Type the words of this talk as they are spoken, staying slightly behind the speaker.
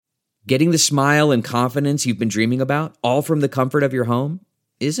Getting the smile and confidence you've been dreaming about, all from the comfort of your home,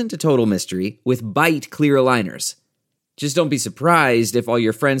 isn't a total mystery with Byte clear aligners. Just don't be surprised if all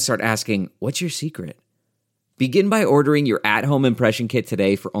your friends start asking, "What's your secret?" Begin by ordering your at-home impression kit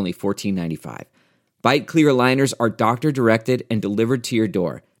today for only $14.95. Byte clear aligners are doctor-directed and delivered to your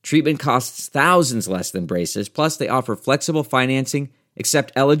door. Treatment costs thousands less than braces, plus they offer flexible financing,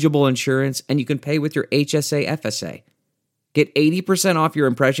 accept eligible insurance, and you can pay with your HSA FSA. Get 80% off your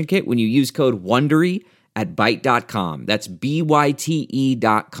impression kit when you use code WONDERY at Byte.com. That's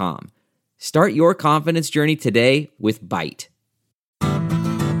BYTE.com. Start your confidence journey today with Byte.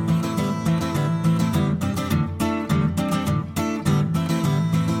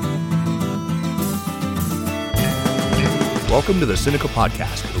 Welcome to the Sinica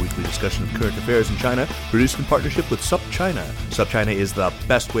Podcast, a weekly discussion of current affairs in China, produced in partnership with SupChina. SupChina is the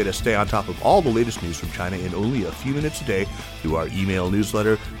best way to stay on top of all the latest news from China in only a few minutes a day through our email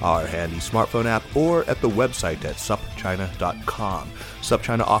newsletter, our handy smartphone app, or at the website at supchina.com.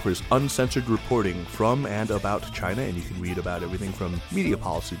 SupChina offers uncensored reporting from and about China, and you can read about everything from media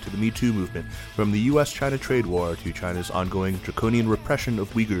policy to the Me Too movement, from the U.S.-China trade war to China's ongoing draconian repression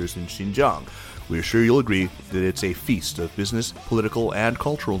of Uyghurs in Xinjiang. We're sure you'll agree that it's a feast of business, political, and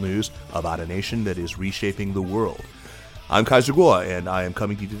cultural news about a nation that is reshaping the world. I'm Kaiser Kuo, and I am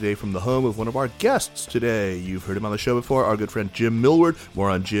coming to you today from the home of one of our guests today. You've heard him on the show before, our good friend Jim Millward. More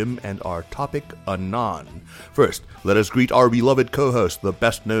on Jim and our topic anon. First, let us greet our beloved co-host, the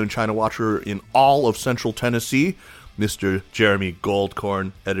best-known China watcher in all of Central Tennessee, Mr. Jeremy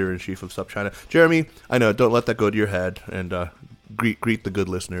Goldkorn, editor-in-chief of SupChina. Jeremy, I know, don't let that go to your head, and greet the good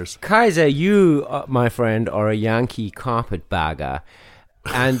listeners. Kaiser, you, my friend, are a Yankee carpetbagger.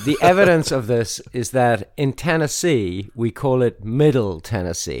 And the evidence of this is that in Tennessee, we call it Middle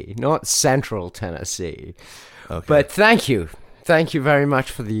Tennessee, not Central Tennessee. Okay. But thank you. Thank you very much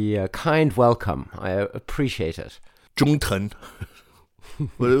for the kind welcome. I appreciate it. 中藤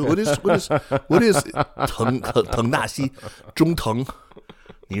What is 藤纳西 中藤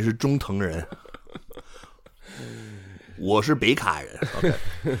你是中藤人 我是北卡人 Okay.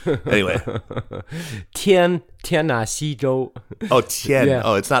 Anyway. 天纳西州 Oh, 天 Yeah.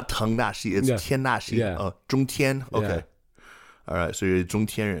 Oh, it's not 藤纳西 It's Yeah. 天纳西 Yeah. Oh, 中天 Okay. Yeah. All right, so you're 中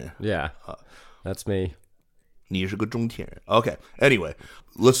天人 Yeah, that's me. 你是个中天人 Okay. Anyway.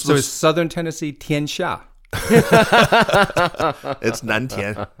 So it's Southern Tennessee 天下 It's 南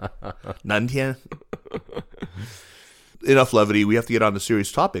天 南天 Enough levity. We have to get on to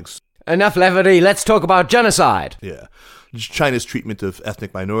serious topics. Enough levity, let's talk about genocide. Yeah. China's treatment of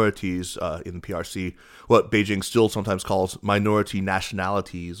ethnic minorities in the PRC, what Beijing still sometimes calls minority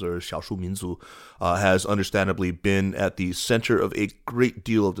nationalities or 少数民族, has understandably been at the center of a great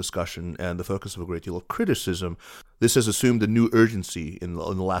deal of discussion and the focus of a great deal of criticism. This has assumed a new urgency in the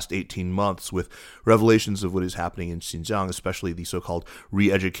last 18 months with revelations of what is happening in Xinjiang, especially the so-called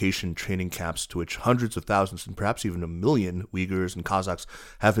re-education training camps to which hundreds of thousands and perhaps even 1 million Uyghurs and Kazakhs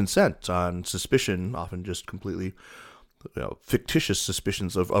have been sent on suspicion, often just completely fictitious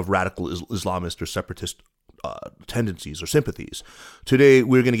suspicions of radical Islamist or separatist tendencies or sympathies. Today,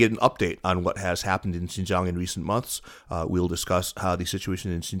 we're going to get an update on what has happened in Xinjiang in recent months. We'll discuss how the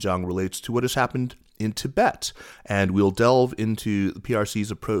situation in Xinjiang relates to what has happened in Tibet, and we'll delve into the PRC's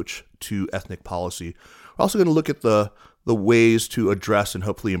approach to ethnic policy. We're also going to look at the ways to address and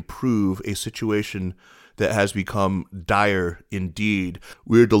hopefully improve a situation that has become dire indeed.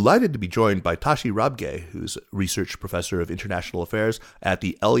 We're delighted to be joined by Tashi Rabge, who's research professor of international affairs at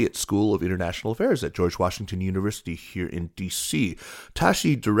the Elliott School of International Affairs at George Washington University here in D.C.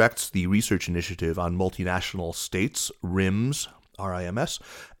 Tashi directs the research initiative on multinational states, RIMS, RIMS,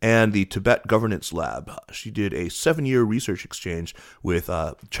 and the Tibet Governance Lab. She did a 7-year research exchange with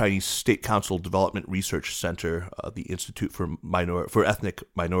Chinese State Council Development Research Center, the Institute for Ethnic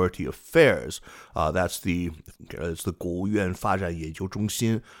Minority Affairs. It's the 国务院发展研究中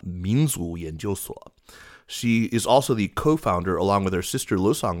心民族研究所. She is also the co-founder, along with her sister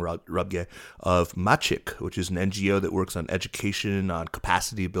Losang Rabge, of Machik, which is an NGO that works on education, on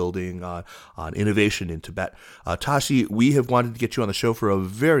capacity building, on innovation in Tibet. Tashi, we have wanted to get you on the show for a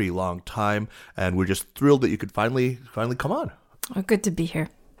very long time, and we're just thrilled that you could finally come on. Oh, good to be here.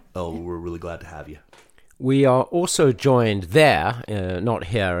 Oh, we're really glad to have you. We are also joined there, not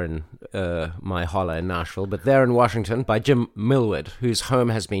here in my holler in Nashville, but there in Washington by Jim Millward, whose home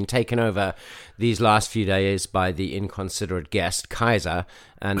has been taken over these last few days by the inconsiderate guest, Kaiser,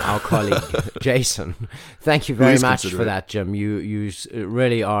 and our colleague Jason. Thank you very much for considerate. that, Jim. You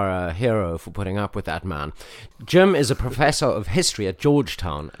really are a hero for putting up with that man. Jim is a professor of history at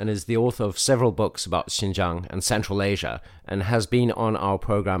Georgetown and is the author of several books about Xinjiang and Central Asia, and has been on our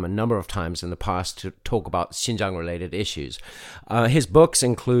program a number of times in the past to talk about Xinjiang-related issues. His books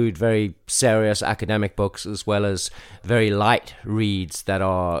include very serious academic books as well as very light reads that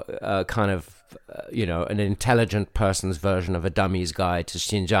are an intelligent person's version of a dummy's guide to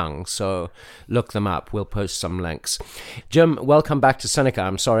Xinjiang. So look them up. We'll post some links. Jim, welcome back to Sinica.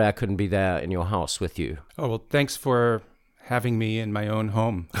 I'm sorry I couldn't be there in your house with you. Oh, well, thanks for having me in my own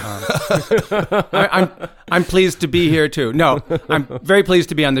home. I'm pleased to be here too. No, I'm very pleased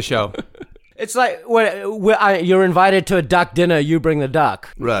to be on the show. It's like you're invited to a duck dinner, you bring the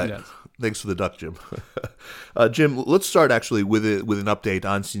duck. Right. Yes. Thanks for the duck, Jim. Jim, let's start actually with an update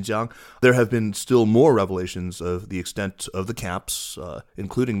on Xinjiang. There have been still more revelations of the extent of the camps,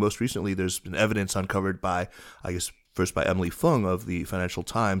 including most recently there's been evidence uncovered by, I guess, first by Emily Fung of the Financial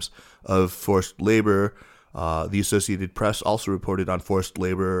Times of forced labor. The Associated Press also reported on forced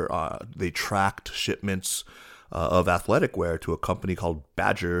labor. They tracked shipments of athletic wear to a company called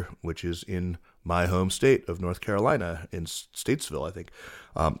Badger, which is in my home state of North Carolina, in Statesville, I think.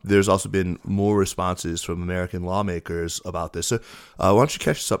 There's also been more responses from American lawmakers about this. So why don't you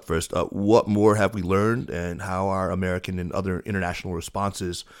catch us up first? What more have we learned, and how are American and other international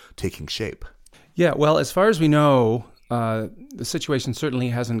responses taking shape? Yeah, well, as far as we know, the situation certainly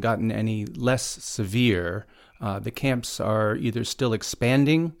hasn't gotten any less severe. The camps are either still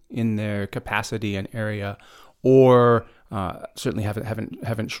expanding in their capacity and area, or certainly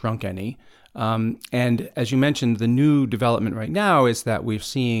haven't shrunk any. And as you mentioned, the new development right now is that we're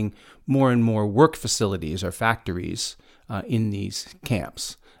seeing more and more work facilities or factories in these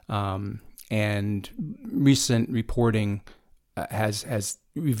camps. And recent reporting has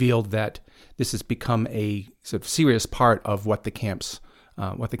revealed that this has become a sort of serious part of what the camps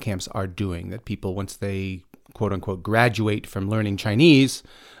are doing. That people, once they quote unquote graduate from learning Chinese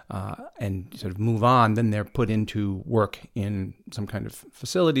and sort of move on, then they're put into work in some kind of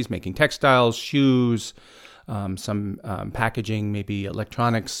facilities, making textiles, shoes, some packaging, maybe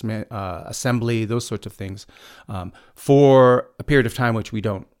electronics assembly, those sorts of things, for a period of time which we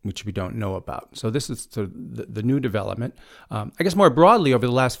don't know about. So this is sort of the new development. I guess more broadly, over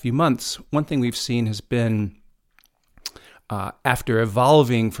the last few months, one thing we've seen has been, after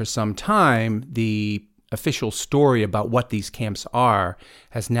evolving for some time, the official story about what these camps are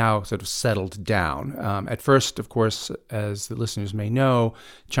has now sort of settled down. At first, of course, as the listeners may know,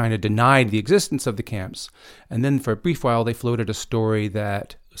 China denied the existence of the camps. And then for a brief while, they floated a story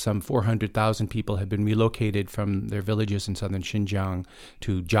that some 400,000 people had been relocated from their villages in southern Xinjiang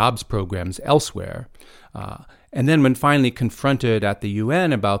to jobs programs elsewhere. And then when finally confronted at the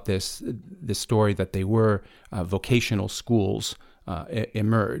UN about this story that they were vocational schools,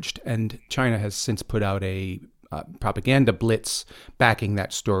 emerged. And China has since put out a propaganda blitz backing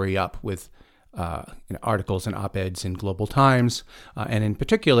that story up with articles and op-eds in Global Times. And in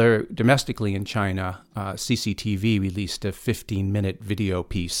particular, domestically in China, CCTV released a 15-minute video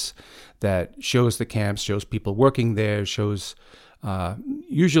piece that shows the camps, shows people working there, shows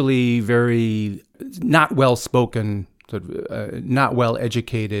usually very not well-spoken, sort of, not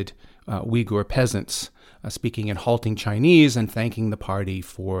well-educated Uyghur peasants speaking in halting Chinese and thanking the party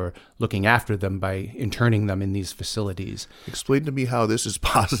for looking after them by interning them in these facilities. Explain to me how this is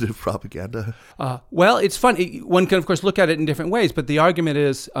positive propaganda. Well, it's fun. One can, of course, look at it in different ways, but the argument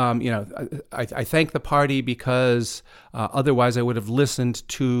is, I thank the party because otherwise I would have listened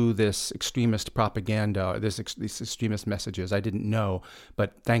to this extremist propaganda, these extremist messages I didn't know,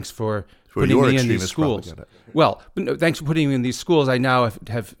 but thanks for putting me in these schools. Propaganda. Well, thanks for putting me in these schools. I now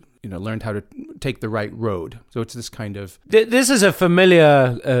have learned how to take the right road. So it's this kind of... This is a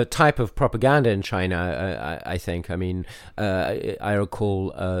familiar type of propaganda in China, I think. I mean, I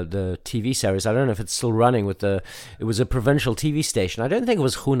recall the TV series. I don't know if it's still running it was a provincial TV station. I don't think it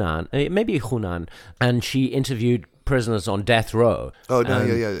was Hunan, maybe Hunan. And she interviewed prisoners on death row. Oh, no,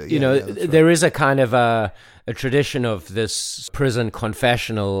 yeah. There is a kind of a tradition of this prison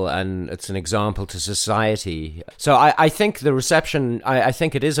confessional, and it's an example to society. So I think the reception, I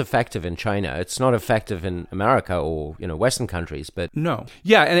think it is effective in China. It's not effective in America or Western countries, but no,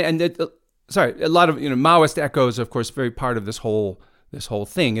 yeah, and a lot of Maoist echoes, of course, very part of this whole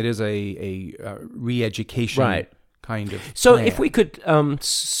thing. It is a re-education, right. Kind of so plan. If we could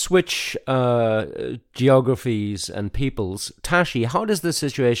switch geographies and peoples, Tashi, how does the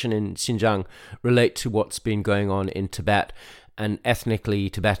situation in Xinjiang relate to what's been going on in Tibet and ethnically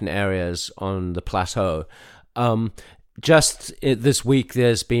Tibetan areas on the plateau? This week,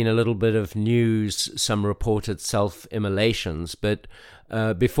 there's been a little bit of news, some reported self-immolations, but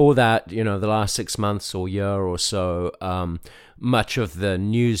before that, the last 6 months or year or so, much of the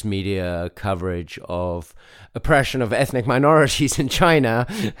news media coverage of oppression of ethnic minorities in China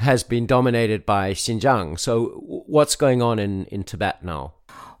has been dominated by Xinjiang. So what's going on in Tibet now?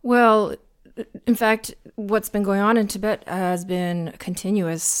 Well, in fact, what's been going on in Tibet has been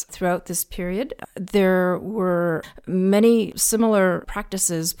continuous throughout this period. There were many similar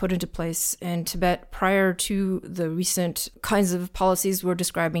practices put into place in Tibet prior to the recent kinds of policies we're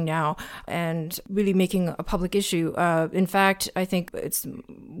describing now and really making a public issue. In fact, I think it's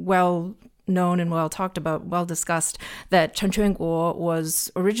well known and well talked about, well discussed, that Chen Quanguo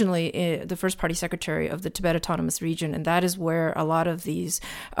was originally the first party secretary of the Tibet Autonomous Region, and that is where a lot of these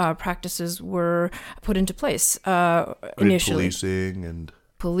practices were put into place initially.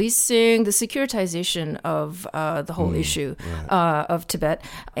 Policing, the securitization of the whole issue of Tibet.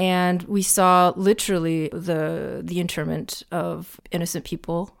 And we saw literally the interment of innocent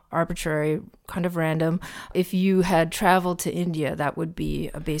people, arbitrary, kind of random. If you had traveled to India, that would be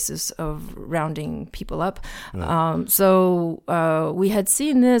a basis of rounding people up. Right. So we had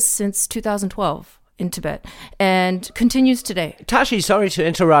seen this since 2012 in Tibet and continues today. Tashi, sorry to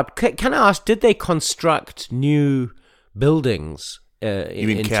interrupt. Can I ask, did they construct new buildings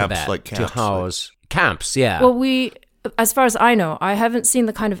in camps, Tibet like camps, to house camps? Yeah. Well, as far as I know, I haven't seen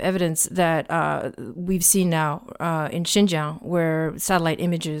the kind of evidence that we've seen now in Xinjiang, where satellite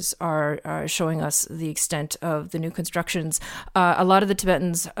images are showing us the extent of the new constructions. A lot of the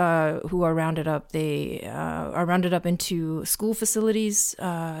Tibetans who are rounded up, they are rounded up into school facilities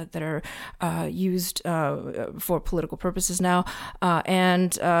that are used for political purposes now,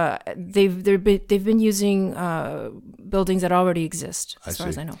 and they've been using buildings that already exist, as far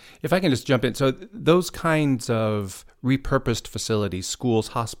as I know. If I can just jump in, so those kinds of repurposed facilities, schools,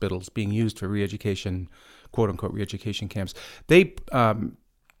 hospitals being used for re-education, quote-unquote re-education camps, they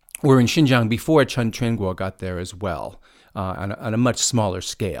were in Xinjiang before Chen Quanguo got there as well, on a much smaller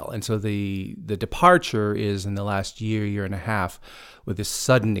scale. And so the departure is in the last year and a half, with this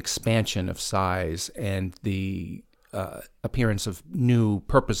sudden expansion of size and the appearance of new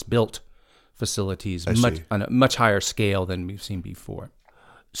purpose-built facilities on a much higher scale than we've seen before.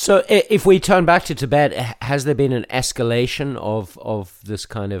 So if we turn back to Tibet, has there been an escalation of this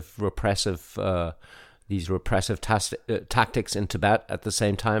kind of repressive, these repressive tactics in Tibet at the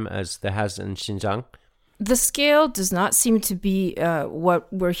same time as there has in Xinjiang? The scale does not seem to be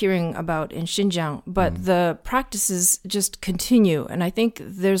what we're hearing about in Xinjiang, but the practices just continue. And I think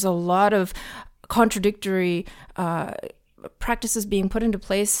there's a lot of contradictory practices being put into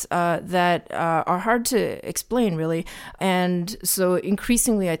place that are hard to explain, really. And so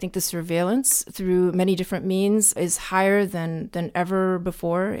increasingly, I think the surveillance through many different means is higher than ever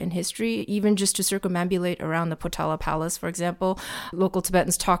before in history, even just to circumambulate around the Potala Palace, for example. Local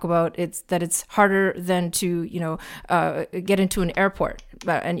Tibetans talk about that it's harder than to, get into an airport.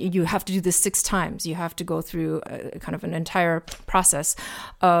 And you have to do this 6 times. You have to go through kind of an entire process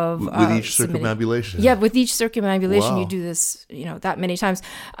of with each circumambulation. Yeah, with each circumambulation, wow. You do this, that many times.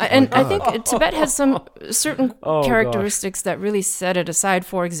 And I think Tibet has some certain characteristics that really set it aside.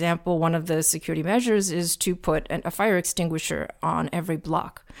 For example, one of the security measures is to put a fire extinguisher on every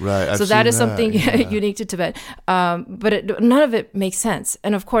block. Right. So that is something unique to Tibet. But none of it makes sense.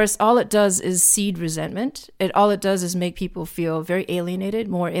 And of course, all it does is seed resentment. All it does is make people feel very alienated,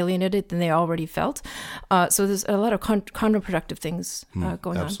 more alienated than they already felt. So there's a lot of counterproductive things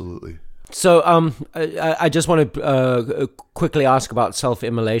going on. Absolutely. So I just want to quickly ask about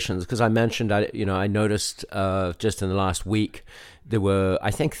self-immolations, because I mentioned, I noticed just in the last week, there were,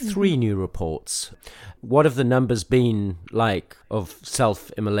 I think, 3 new reports. What have the numbers been like of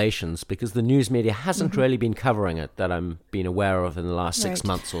self-immolations? Because the news media hasn't really been covering it that I'm being aware of in the last 6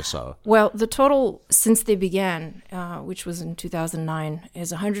 months or so. Well, the total since they began, which was in 2009,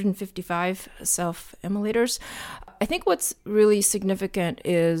 is 155 self-immolators. I think what's really significant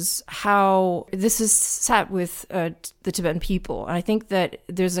is how this is sat with the Tibetan people. And I think that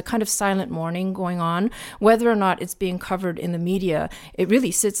there's a kind of silent mourning going on. Whether or not it's being covered in the media, it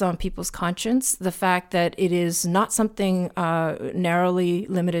really sits on people's conscience. The fact that it is not something narrowly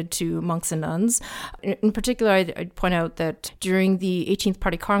limited to monks and nuns. In particular, I'd point out that during the 18th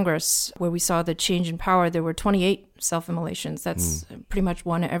Party Congress, where we saw the change in power, there were 28 self-immolations. That's pretty much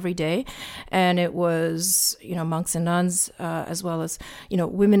one every day. And it was, monks and nuns, as well as,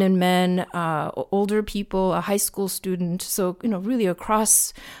 women and men, older people, a high school student. So, really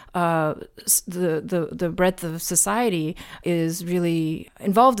across the breadth of society is really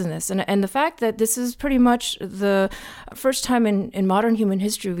involved in this. And the fact that this is pretty much the first time in modern human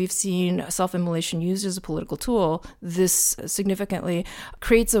history we've seen self-immolation used as a political tool, this significantly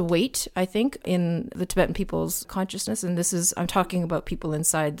creates a weight, I think, in the Tibetan people's consciousness. And I'm talking about people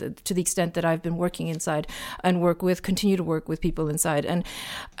inside, to the extent that I've been working inside and continue to work with people inside. And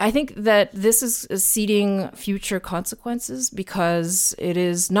I think that this is seeding future consequences, because it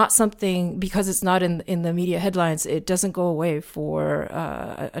is not something, because it's not in the media headlines, it doesn't go away for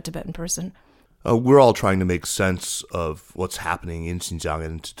a Tibetan person. We're all trying to make sense of what's happening in Xinjiang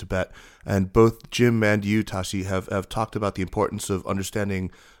and Tibet. And both Jim and you, Tashi, have talked about the importance of understanding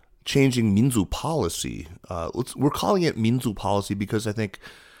changing Minzu policy. We're calling it Minzu policy because I think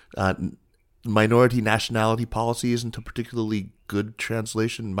minority nationality policy isn't a particularly good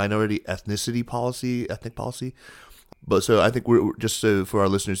translation. Minority ethnicity policy, ethnic policy. But so I think we're just for our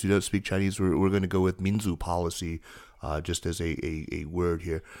listeners who don't speak Chinese, we're going to go with Minzu policy just as a word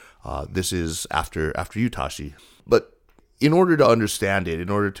here. This is after you, Tashi. But in order to understand it, in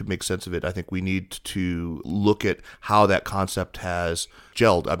order to make sense of it, I think we need to look at how that concept has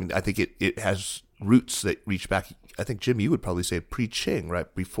gelled. I mean, I think it has roots that reach back. I think, Jim, you would probably say pre-Qing,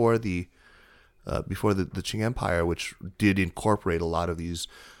 right? Before the Qing Empire, which did incorporate a lot of these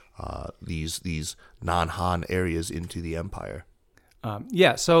non-Han areas into the empire.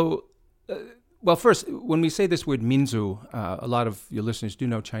 So, first, when we say this word Minzu, a lot of your listeners do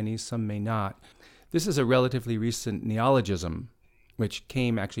know Chinese, some may not. This is a relatively recent neologism, which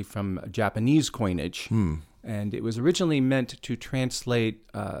came actually from Japanese coinage. And it was originally meant to translate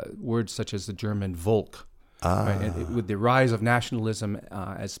words such as the German Volk. Right? And with the rise of nationalism,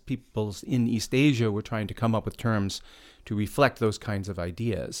 as peoples in East Asia were trying to come up with terms to reflect those kinds of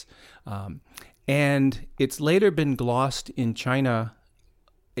ideas. And it's later been glossed in China.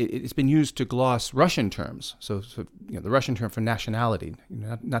 It's been used to gloss Russian terms. So the Russian term for nationality,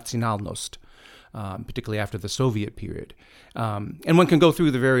 nationalnost, particularly after the Soviet period. And one can go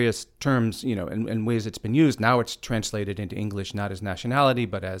through the various terms, and ways it's been used. Now it's translated into English not as nationality,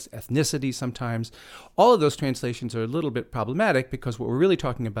 but as ethnicity sometimes. All of those translations are a little bit problematic, because what we're really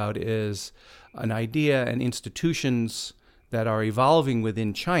talking about is an idea and institutions that are evolving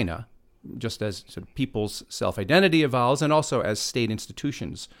within China, just as sort of people's self-identity evolves, and also as state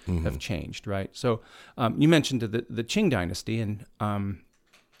institutions have changed, right? So you mentioned the Qing dynasty, and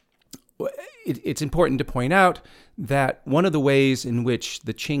it's important to point out that one of the ways in which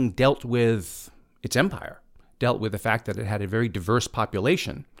the Qing dealt with its empire, dealt with the fact that it had a very diverse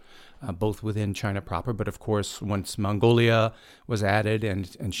population, both within China proper, but of course once Mongolia was added, and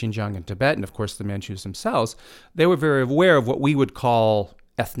Xinjiang and Tibet, and of course the Manchus themselves, they were very aware of what we would call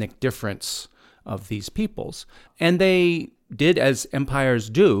ethnic difference of these peoples. And they did, as empires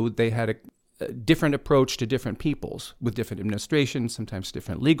do, they had a different approach to different peoples, with different administrations, sometimes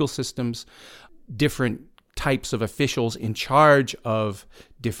different legal systems, different types of officials in charge of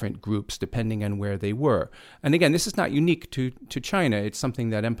different groups depending on where they were. And again, this is not unique to China. It's something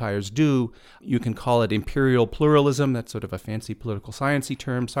that empires do. You can call it imperial pluralism. That's sort of a fancy political sciencey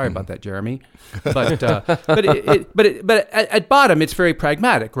term. Sorry about that, Jeremy. But at bottom, it's very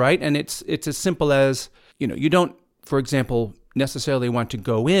pragmatic, right? And it's as simple as, you don't, for example, necessarily want to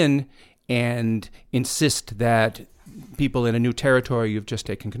go in and insist that people in a new territory you've just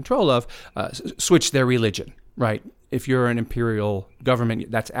taken control of switch their religion, right? If you're an imperial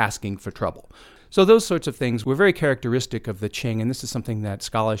government, that's asking for trouble. So those sorts of things were very characteristic of the Qing, and this is something that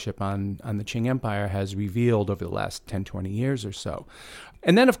scholarship on the Qing Empire has revealed over the last 10, 20 years or so.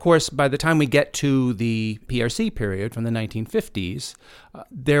 And then, of course, by the time we get to the PRC period from the 1950s,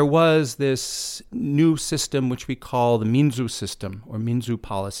 there was this new system which we call the Minzu system, or Minzu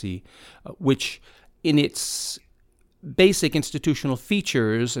policy, which in its basic institutional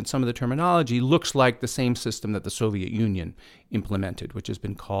features and some of the terminology looks like the same system that the Soviet Union implemented, which has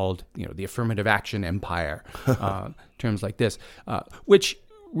been called, the affirmative action empire, terms like this, which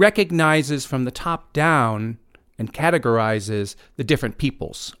recognizes from the top down and categorizes the different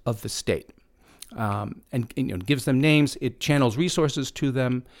peoples of the state. And gives them names. It channels resources to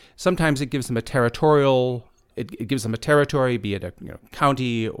them. Sometimes it gives them a territorial. It gives them a territory, be it a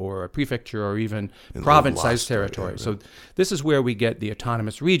county or a prefecture or even province-sized territory. So this is where we get the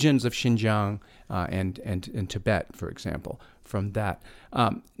autonomous regions of Xinjiang and Tibet, for example, from that.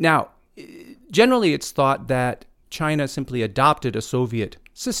 Now, generally, it's thought that China simply adopted a Soviet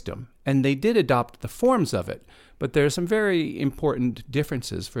system, and they did adopt the forms of it. But there are some very important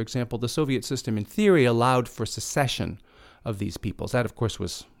differences. For example, the Soviet system, in theory, allowed for secession of these peoples. That, of course,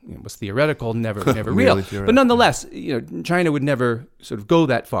 was theoretical, never real. Theoretical. But nonetheless, China would never sort of go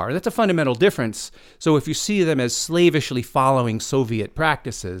that far. That's a fundamental difference. So if you see them as slavishly following Soviet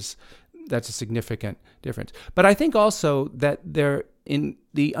practices, that's a significant difference. But I think also that there, in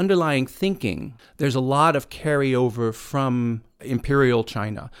the underlying thinking, there's a lot of carryover from imperial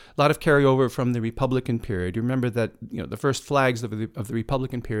China, a lot of carryover from the Republican period. You remember that the first flags of the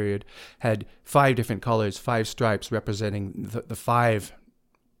Republican period had 5 different colors, 5 stripes representing the 5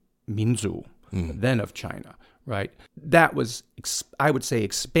 Minzu, then of China, right? That was, I would say,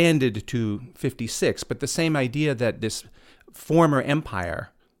 expanded to 56, but the same idea that this former empire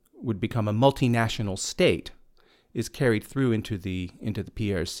would become a multinational state is carried through into the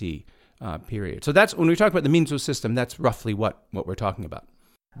PRC period. So that's, when we talk about the Minzu system, that's roughly what we're talking about.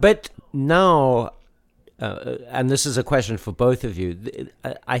 But now, and this is a question for both of you,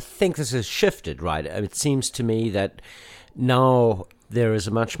 I think this has shifted, right? It seems to me that now there is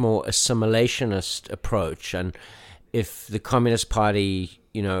a much more assimilationist approach, and if the Communist Party,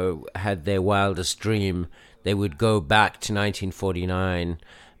 had their wildest dream, they would go back to 1949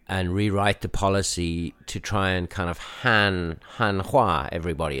 and rewrite the policy to try and kind of Hanhua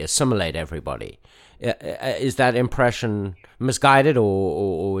everybody, assimilate everybody. Is that impression misguided,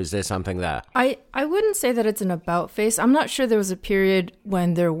 or is there something there? I wouldn't say that it's an about face. I'm not sure there was a period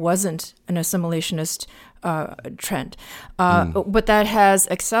when there wasn't an assimilationist trend. But that has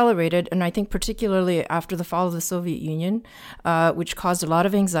accelerated, and I think particularly after the fall of the Soviet Union, which caused a lot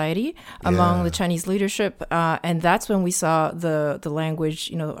of anxiety among the Chinese leadership. And that's when we saw the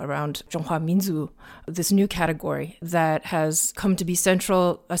language, around Zhonghua Minzu, this new category that has come to be a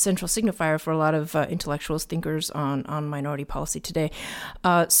central signifier for a lot of intellectuals, thinkers on minority policy today.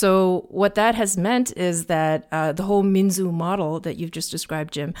 So what that has meant is that the whole Minzu model that you've just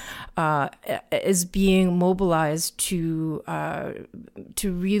described, Jim, is being mobilized to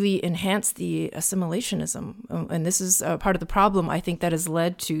really enhance the assimilationism, and this is part of the problem, I think, that has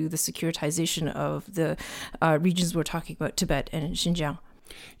led to the securitization of the regions we're talking about, Tibet and Xinjiang.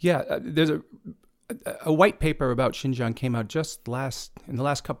 Yeah, there's a white paper about Xinjiang came out in the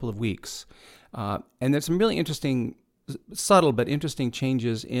last couple of weeks, and there's some really interesting, subtle but interesting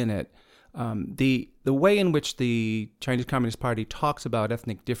changes in it. The way in which the Chinese Communist Party talks about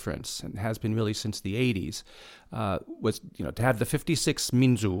ethnic difference, and has been really since the 80s, was to have the 56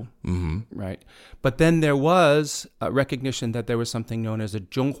 Minzu, right? But then there was a recognition that there was something known as a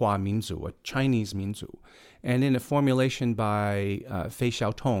Zhonghua Minzu, a Chinese Minzu. And in a formulation by Fei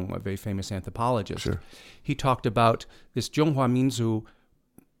Xiaotong, a very famous anthropologist, he talked about this Zhonghua Minzu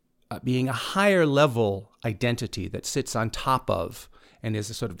being a higher level identity that sits on top of and is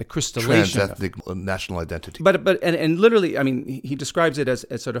a sort of the crystallization trans-ethnic national identity. But literally, I mean, he describes it as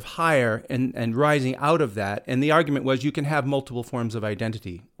sort of higher and rising out of that. And the argument was you can have multiple forms of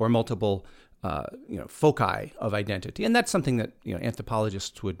identity or multiple foci of identity, and that's something that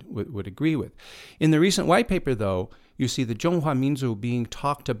anthropologists would agree with. In the recent white paper, though, you see the Zhonghua Minzu being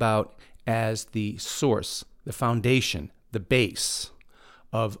talked about as the source, the foundation, the base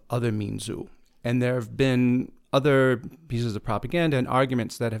of other Minzu, and there have been other pieces of propaganda and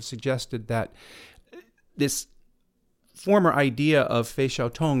arguments that have suggested that this former idea of Fei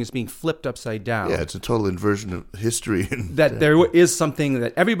Xiaotong is being flipped upside down. Yeah, it's a total inversion of history. That there is something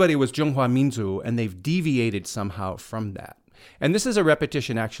that everybody was Zhonghua Minzu, and they've deviated somehow from that. And this is a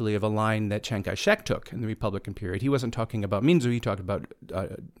repetition, actually, of a line that Chiang Kai-shek took in the Republican period. He wasn't talking about Minzu, he talked about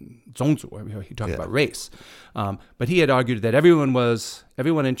Zongzu, he talked about race. But he had argued that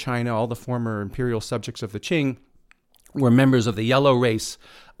everyone in China, all the former imperial subjects of the Qing, were members of the yellow race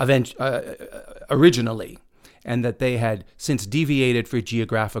originally, and that they had since deviated for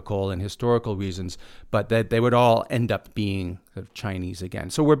geographical and historical reasons, but that they would all end up being sort of Chinese again.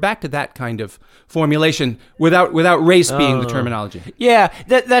 So we're back to that kind of formulation without race being the terminology. Yeah,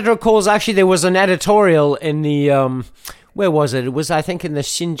 that recalls, actually, there was an editorial in the, where was it? It was, I think, in the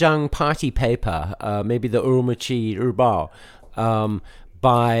Xinjiang Party paper, maybe the Urumqi Ribao,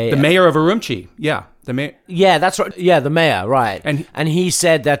 by... The mayor of Urumqi, yeah. The mayor. Yeah, that's right. Yeah, the mayor, right. And he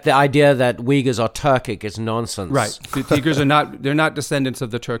said that the idea that Uyghurs are Turkic is nonsense. Right. The Uyghurs they're not descendants of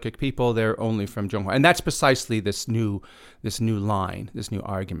the Turkic people, they're only from Zhonghua. And that's precisely this new line, this new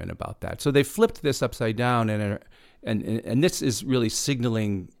argument about that. So they flipped this upside down, and this is really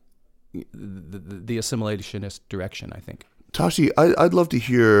signaling the assimilationist direction, I think. Tashi, I'd love to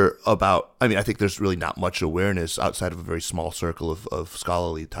hear about, I think there's really not much awareness outside of a very small circle of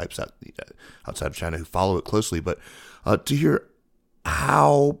scholarly types outside of China who follow it closely, but to hear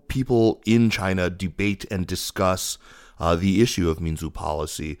how people in China debate and discuss the issue of Minzu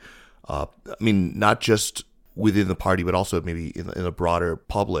policy. I mean, not just within the party, but also maybe in a broader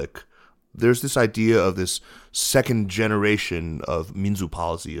public. There's this idea of this second generation of Minzu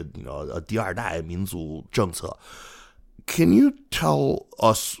policy, a 第二代民族政策. Can you tell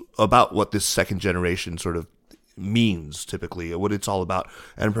us about what this second generation sort of means typically, what it's all about,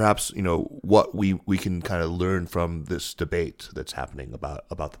 and perhaps what we can kind of learn from this debate that's happening about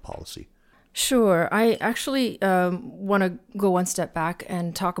the policy? Sure. I actually want to go one step back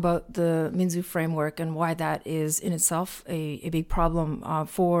and talk about the Minzu framework and why that is in itself a big problem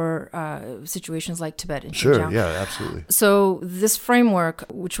for situations like Tibet and Xinjiang. Sure, yeah, absolutely. So this framework,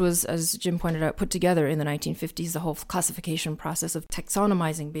 which was, as Jim pointed out, put together in the 1950s, the whole classification process of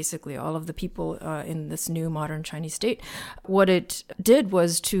taxonomizing basically all of the people in this new modern Chinese state, what it did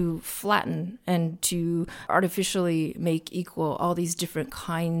was to flatten and to artificially make equal all these different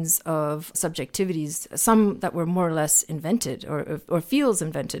kinds of subjectivities, some that were more or less invented or fields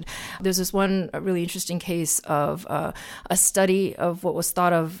invented. There's this one really interesting case of a study of what was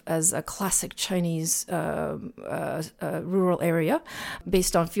thought of as a classic Chinese rural area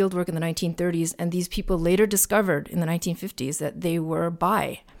based on fieldwork in the 1930s. And these people later discovered in the 1950s that they were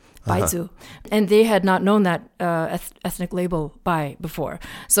Bai. Baizu. And they had not known that ethnic label Bai before.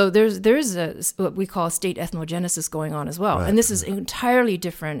 So there's what we call state ethnogenesis going on as well. Right. And this is entirely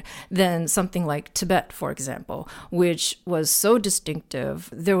different than something like Tibet, for example, which was so distinctive.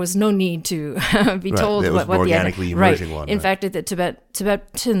 There was no need to be told what the organically emerging one. In fact, the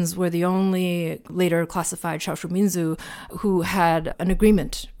Tibetans were the only later classified Shaoshu Minzu who had an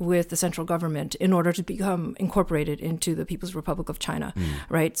agreement with the central government in order to become incorporated into the People's Republic of China,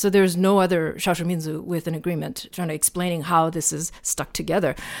 right? So there's no other Shaoshu Minzu with an agreement trying to explaining how this is stuck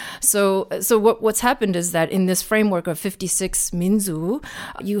together. So what's happened is that in this framework of 56 Minzu,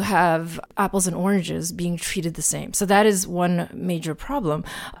 you have apples and oranges being treated the same. So that is one major problem.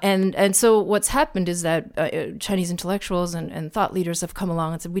 And so what's happened is that Chinese intellectuals and thought leaders have come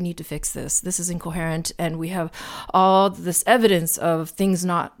along and said, we need to fix this. This is incoherent. And we have all this evidence of things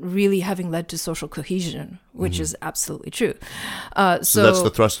not really having led to social cohesion, which is absolutely true. So that's the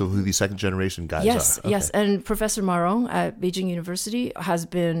thrust of who the second generation guys are. Okay. Yes. And Professor Ma Rong at Beijing University has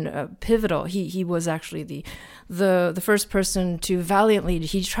been pivotal. He was actually the first person to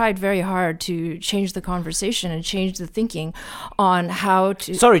he tried very hard to change the conversation and change the thinking on how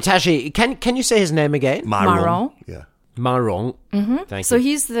to... Sorry, Tashi, can you say his name again? Ma Rong. Yeah. Ma Rong. Mm-hmm. Thank you. So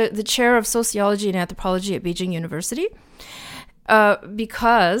he's the chair of sociology and anthropology at Beijing University.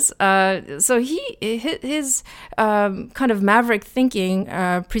 Because his kind of maverick thinking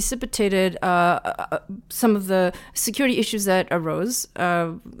precipitated some of the security issues that arose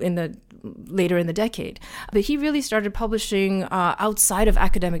later in the decade. But he really started publishing outside of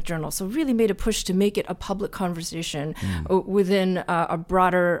academic journals, so really made a push to make it a public conversation within a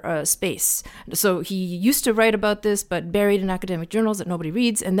broader space. So he used to write about this, but buried in academic journals that nobody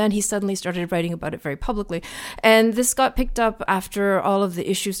reads, and then he suddenly started writing about it very publicly. And this got picked up after all of the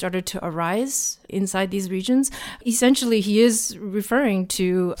issues started to arise inside these regions. Essentially, he is referring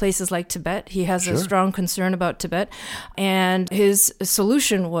to places like Tibet. He has a strong concern about Tibet, and his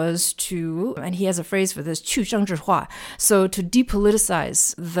solution was and he has a phrase for this, 去政治化, so to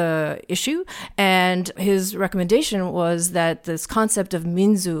depoliticize the issue. And his recommendation was that this concept of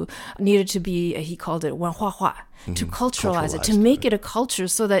Minzu needed to be, he called it 文化化, to culturalize it, to make it a culture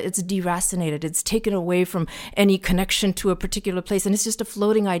so that it's deracinated, it's taken away from any connection to a particular place, and it's just a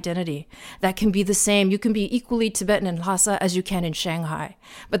floating identity that can be the same. You can be equally Tibetan in Lhasa as you can in Shanghai.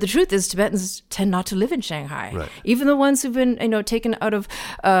 But the truth is, Tibetans tend not to live in Shanghai. Right. Even the ones who've been, taken out of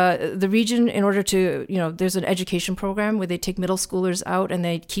the region in order to, there's an education program where they take middle schoolers out and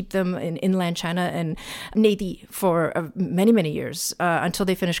they keep them in inland China and Neidi for many, many years until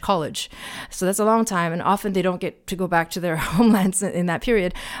they finish college. So that's a long time, and often they don't get to go back to their homelands in that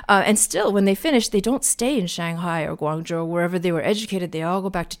period. And still, when they finish, they don't stay in Shanghai or Guangzhou, wherever they were educated. They all go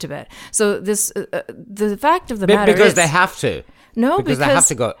back to Tibet. So the fact of the matter because is... they have to. No, because they have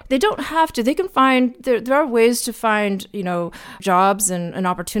to go. They don't have to. They can find, there are ways to find, jobs and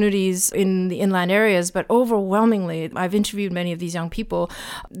opportunities in the inland areas, but overwhelmingly, I've interviewed many of these young people.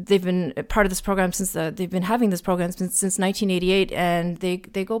 They've been part of this program they've been having this program since 1988, and they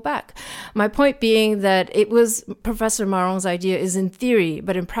go back. My point being that it was Professor Ma Rong's idea is in theory,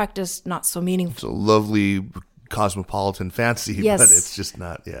 but in practice, not so meaningful. It's a lovely cosmopolitan fancy, yes. But it's just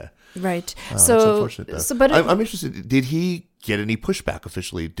not, Right. So it's unfortunate, though. But I'm interested, did he get any pushback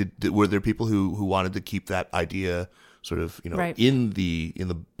officially? Were there people who wanted to keep that idea sort of, right. in the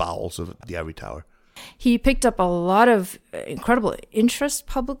bowels of the Ivory Tower? He picked up a lot of incredible interest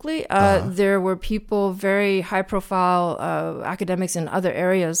publicly. There were people, very high-profile academics in other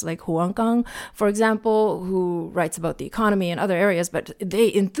areas, like Huang Gang, for example, who writes about the economy and other areas, but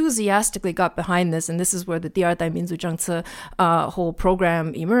they enthusiastically got behind this, and this is where the 第二代民族政策 whole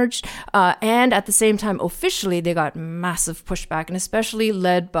program emerged. And at the same time, officially, they got massive pushback, and especially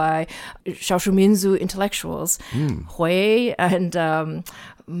led by 少数民族 intellectuals, Hui and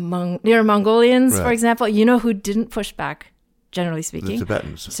near Mongolians, for example. You know who didn't push back? Generally speaking, the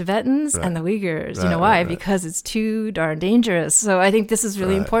Tibetans and the Uyghurs. You know why? Because it's too darn dangerous. So I think this is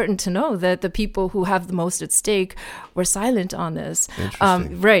really important to know that the people who have the most at stake were silent on this.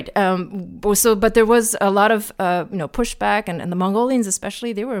 Interesting. But there was a lot of pushback, and the Mongolians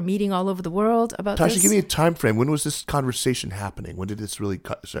especially, they were meeting all over the world about Tasha, this. give me a time frame. When was this conversation happening? When did this really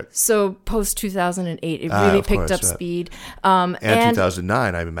start? So post 2008, it really picked up speed. And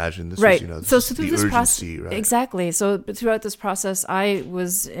 2009, I imagine. This was, so through the this urgency, process, right? exactly. So throughout this process, I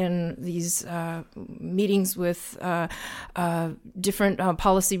was in these meetings with different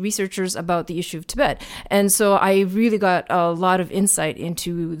policy researchers about the issue of Tibet. And so I really got a lot of insight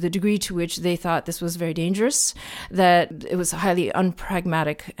into the degree to which they thought this was very dangerous, that it was highly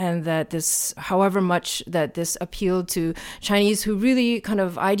unpragmatic, and that this, however much that this appealed to Chinese who really kind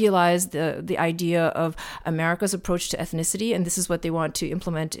of idealized the idea of America's approach to ethnicity, and this is what they want to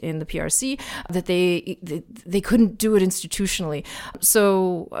implement in the PRC, that they couldn't do it institutionally.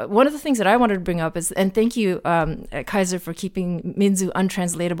 So one of the things that I wanted to bring up is, and thank you, Kaiser, for keeping Minzu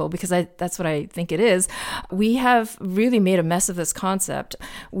untranslatable, because that's what I think it is. We have really made a mess of this concept.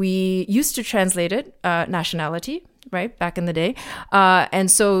 We used to translate it, nationality, right, back in the day. And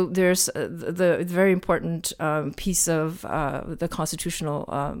so there's the very important piece of the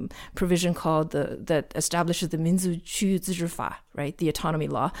constitutional provision called that establishes the 民族区自治法, right, the autonomy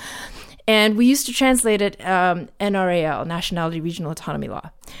law. And we used to translate it NRAL, Nationality Regional Autonomy Law.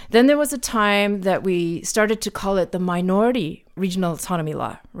 Then there was a time that we started to call it the Minority Regional Autonomy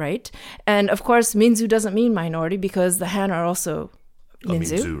Law, right? And of course, Minzu doesn't mean minority because the Han are also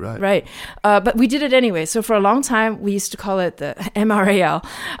Minzu, right? But we did it anyway. So for a long time, we used to call it the MRAL.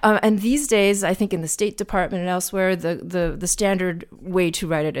 And these days, I think in the State Department and elsewhere, the standard way to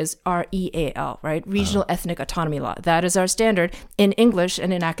write it is REAL, right? Regional Ethnic Autonomy Law. That is our standard in English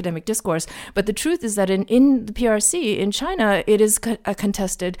and in academic discourse. But the truth is that in the PRC, in China, it is a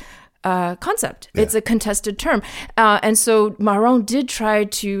contested concept. Yeah. It's a contested term. And so Ma Rong did try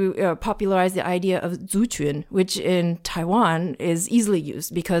to popularize the idea of zuquan, which in Taiwan is easily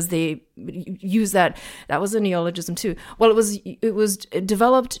used because they use that. That was a neologism too. Well, it was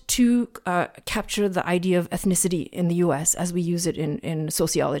developed to capture the idea of ethnicity in the U.S. as we use it in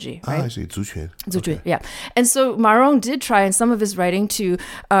sociology. Right? I see. Zuquan. Okay. Yeah. And so Ma Rong did try in some of his writing to,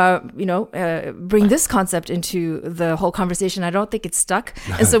 bring this concept into the whole conversation. I don't think it stuck.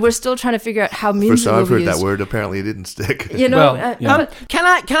 And so we're still trying to figure out how Minzu First time I've heard used. that word. Apparently, it didn't stick. Can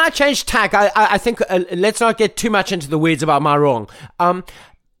I change tack? I think let's not get too much into the weeds about Ma Rong.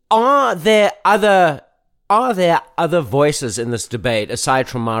 Are there other voices in this debate aside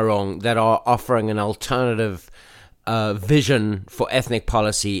from Ma Rong that are offering an alternative vision for ethnic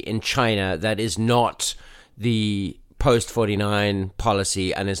policy in China that is not the post-49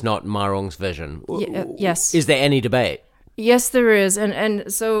 policy and is not Ma Rong's vision? Yes. Is there any debate? Yes, there is.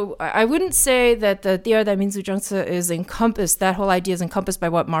 And so I wouldn't say that the 第二代民族政策 is encompassed, that whole idea is encompassed by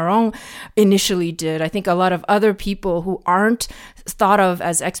what Ma Rong initially did. I think a lot of other people who aren't thought of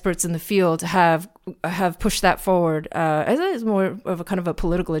as experts in the field have pushed that forward as more of a kind of a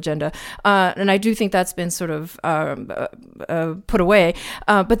political agenda. And I do think that's been sort of put away.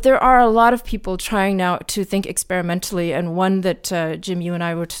 But there are a lot of people trying now to think experimentally. And one that, Jim, you and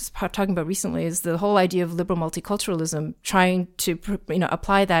I were talking about recently is the whole idea of liberal multiculturalism, trying to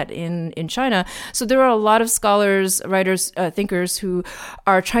apply that in China. So there are a lot of scholars, writers, thinkers who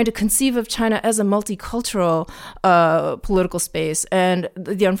are trying to conceive of China as a multicultural political space. And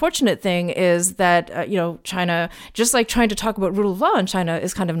the unfortunate thing is that China, just like trying to talk about rule of law in China,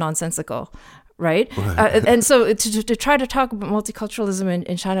 is kind of nonsensical, right? And so to try to talk about multiculturalism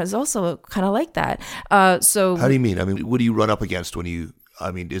in China is also kind of like that. So how do you mean? I mean, what do you run up against when you?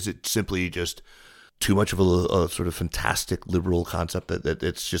 I mean, is it simply just too much of a sort of fantastic liberal concept that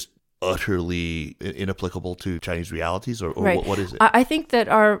it's just utterly inapplicable to Chinese realities, or Right. what is it? I think that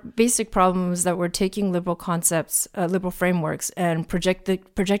our basic problem is that we're taking liberal concepts, liberal frameworks, and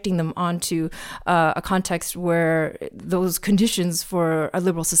projecting them onto a context where those conditions for a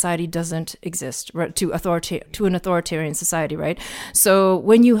liberal society doesn't exist, right? To an authoritarian society, right? So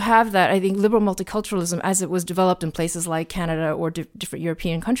when you have that, I think liberal multiculturalism, as it was developed in places like Canada or different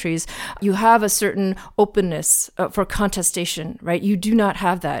European countries, you have a certain openness for contestation, right? You do not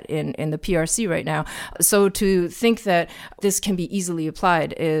have that in the PRC right now. So to think that this can be easily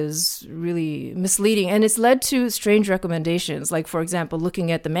applied is really misleading. And it's led to strange recommendations. Like, for example,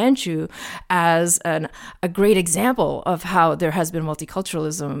 looking at the Manchu as a great example of how there has been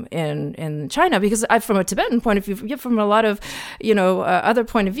multiculturalism in China. Because from a Tibetan point of view, from a lot of, other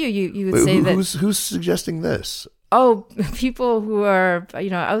point of view, you would say that... Who's suggesting this? Oh, people who are,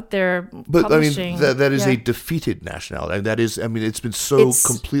 out there But publishing. I mean, that is a defeated nationality. That is, I mean, it's been so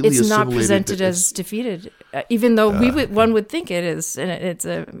completely It's not assimilated. presented as defeated, even though one would think it is, and it's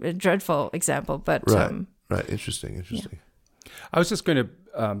a dreadful example. But Right. Interesting. I was just going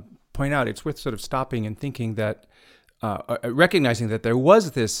to point out, it's worth sort of stopping and thinking that, recognizing that there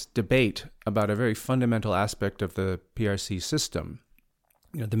was this debate about a very fundamental aspect of the PRC system,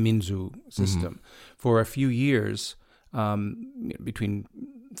 the Minzu system, for a few years, between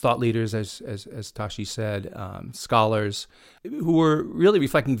thought leaders, as Tashi said, scholars, who were really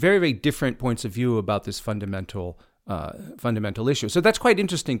reflecting very, very different points of view about this fundamental issue. So that's quite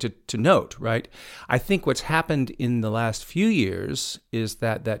interesting to note, right? I think what's happened in the last few years is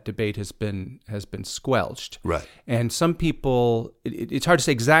that debate has been squelched. Right. And some people, it's hard to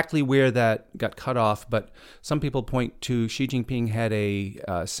say exactly where that got cut off, but some people point to Xi Jinping had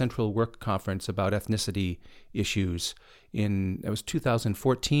a central work conference about ethnicity issues it was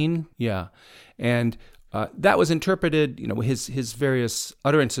 2014, and that was interpreted, his various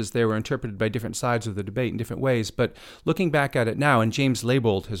utterances there were interpreted by different sides of the debate in different ways. But looking back at it now, and James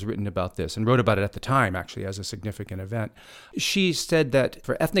Leibold has written about this and wrote about it at the time, actually, as a significant event. She said that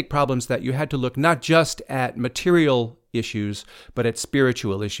for ethnic problems that you had to look not just at material issues, but at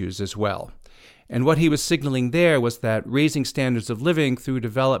spiritual issues as well. And what he was signaling there was that raising standards of living through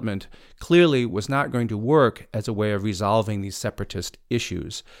development clearly was not going to work as a way of resolving these separatist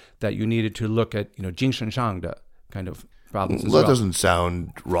issues, that you needed to look at, 精神上的 kind of problems as well. That doesn't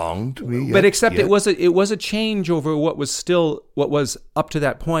sound wrong to me. But except it was a change over what was up to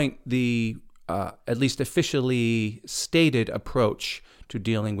that point the at least officially stated approach to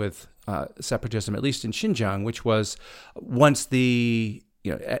dealing with separatism, at least in Xinjiang, which was once the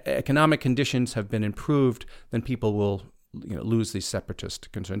economic conditions have been improved, then people will lose these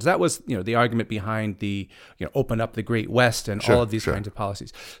separatist concerns. That was the argument behind the open up the Great West and all of these kinds of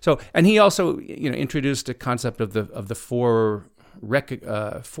policies. So, and he also introduced a concept of the four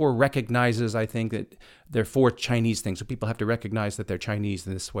recognizes, I think, that they're four Chinese things. So people have to recognize that they're Chinese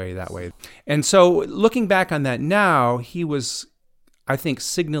in this way, that way. And so looking back on that now, he was, I think,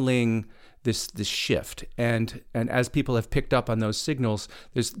 signaling this shift, and as people have picked up on those signals,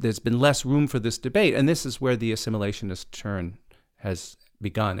 there's been less room for this debate, and this is where the assimilationist turn has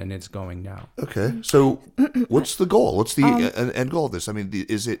begun, and it's going now. Okay, so what's the goal? What's the end goal of this? I mean,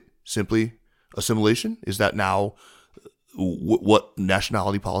 is it simply assimilation? Is that now what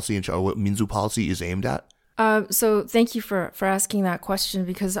nationality policy and what Minzu policy is aimed at? So thank you for asking that question,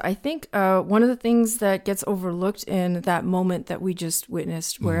 because I think one of the things that gets overlooked in that moment that we just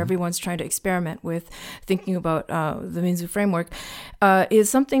witnessed, where everyone's trying to experiment with thinking about the Minzu framework, is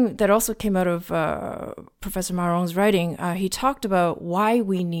something that also came out of Professor Ma Rong's writing. He talked about why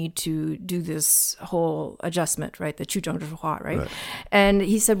we need to do this whole adjustment, right? The 去政治化, right? And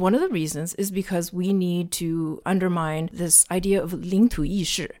he said one of the reasons is because we need to undermine this idea of 领土意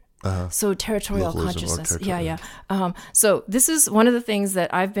识. So territorial consciousness. So this is one of the things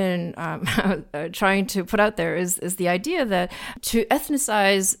that I've been trying to put out there is the idea that to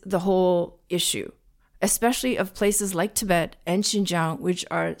ethnicize the whole issue, especially of places like Tibet and Xinjiang, which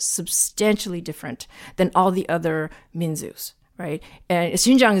are substantially different than all the other Minzus. Right, and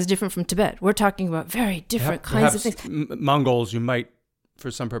Xinjiang is different from Tibet. We're talking about very different kinds of things. Mongols, you might, for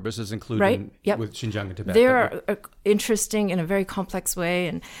some purposes, include with Xinjiang and Tibet. They are interesting in a very complex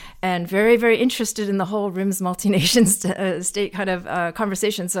way, and very, very interested in the whole RIMS multi-nation state kind of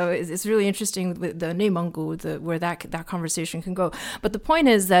conversation. So it's really interesting with the内蒙古, where that conversation can go. But the point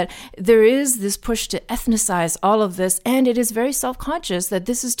is that there is this push to ethnicize all of this, and it is very self-conscious that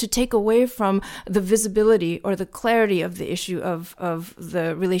this is to take away from the visibility or the clarity of the issue of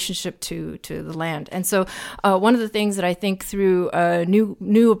the relationship to the land. And so one of the things that I think through new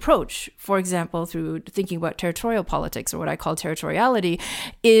new approach, for example, through thinking about territorial politics, or what I call territoriality,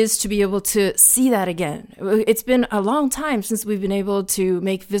 is to be able to see that again. It's been a long time since we've been able to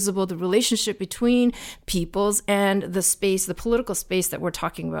make visible the relationship between peoples and the space, the political space that we're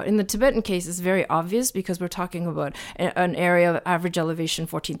talking about. In the Tibetan case, it's very obvious because we're talking about an area of average elevation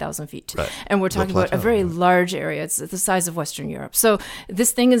 14,000 feet. Right. And we're talking about a very large area. It's the size of Western Europe. So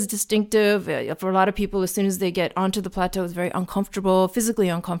this thing is distinctive. For a lot of people, as soon as they get onto the plateau, it's very uncomfortable, physically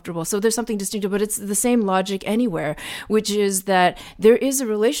uncomfortable. So there's something distinctive, but it's the same logic anywhere, which is that there is a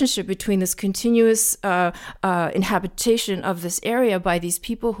relationship between this continuous inhabitation of this area by these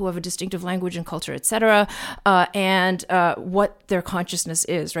people who have a distinctive language and culture, etc., and what their consciousness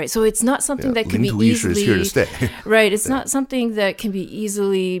is, right? So it's not something that can be easily... is here to stay. Right. It's not something that can be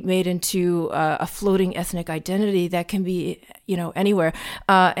easily made into a floating ethnic identity that can be, anywhere.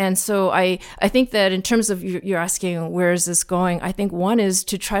 And so I think that in terms of you're asking where is this going, I think one is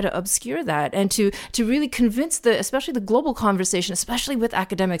to try to obscure that and to really convince especially the global conversation, especially with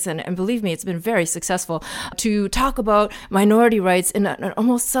academics, and believe me, it's been very successful, to talk about minority rights in an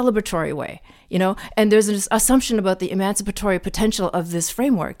almost celebratory way. And there's an assumption about the emancipatory potential of this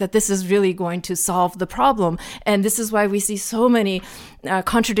framework, that this is really going to solve the problem. And this is why we see so many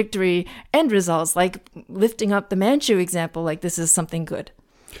contradictory end results, like lifting up the Manchu example, like this is something good.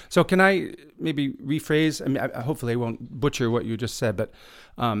 So can I maybe rephrase? I mean, hopefully I won't butcher what you just said, but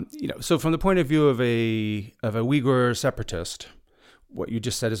so from the point of view of a Uyghur separatist, what you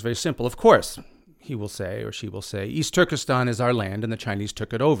just said is very simple. Of course, he will say, or she will say, East Turkestan is our land and the Chinese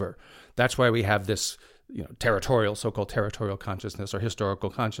took it over. That's why we have this, territorial, so-called territorial consciousness or historical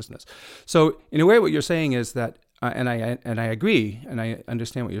consciousness. So in a way, what you're saying is that, and I agree, and I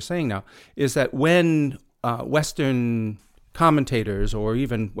understand what you're saying now, is that when Western commentators or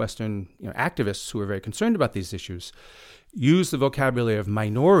even Western activists who are very concerned about these issues use the vocabulary of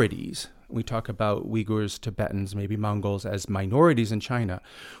minorities, we talk about Uyghurs, Tibetans, maybe Mongols as minorities in China,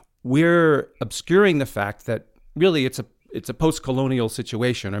 we're obscuring the fact that really it's a post-colonial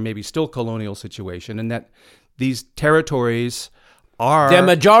situation, or maybe still colonial situation, and that these territories are... They're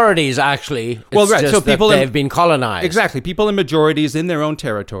majorities, actually. It's just so people they've been colonized. Exactly. People in majorities in their own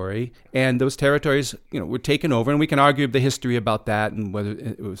territory, and those territories, were taken over, and we can argue the history about that, and whether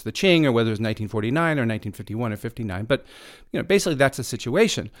it was the Qing, or whether it was 1949, or 1951, or 59. But, basically that's the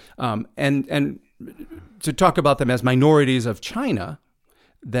situation. And to talk about them as minorities of China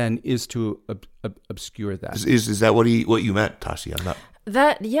then is to obscure that. Is that what you meant, Tashi? I'm not...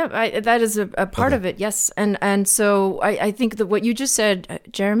 That is a part of it, yes. And so I think that what you just said,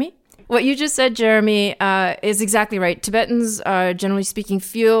 Jeremy, is exactly right. Tibetans, generally speaking,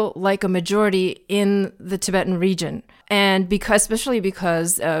 feel like a majority in the Tibetan region. And especially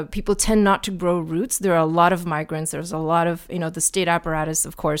because people tend not to grow roots. There are a lot of migrants. There's a lot of, the state apparatus,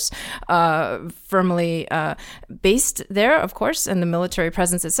 of course, firmly based there, of course, and the military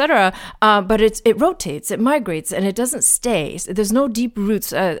presence, etc. But it rotates, it migrates, and it doesn't stay. There's no deep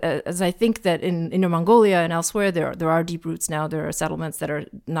roots, as I think that in Inner Mongolia and elsewhere, there are deep roots now. There are settlements that are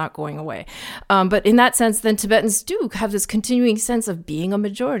not going away. But in that sense, then Tibetans do have this continuing sense of being a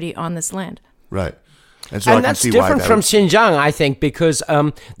majority on this land. Right. And that's different from Xinjiang, I think, because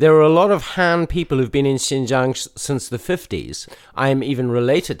there are a lot of Han people who've been in Xinjiang since the 50s. I'm even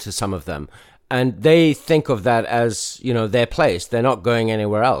related to some of them. And they think of that as, their place. They're not going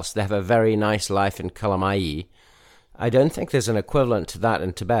anywhere else. They have a very nice life in Kalamayi. I don't think there's an equivalent to that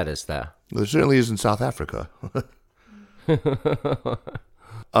in Tibet, is there? There certainly is in South Africa.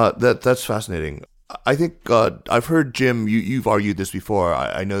 That's fascinating. I think I've heard, Jim, you've argued this before.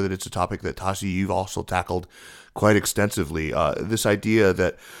 I know that it's a topic that, Tashi, you've also tackled quite extensively. This idea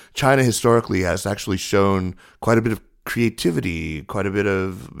that China historically has actually shown quite a bit of creativity, quite a bit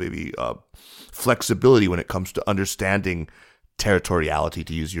of maybe flexibility when it comes to understanding territoriality,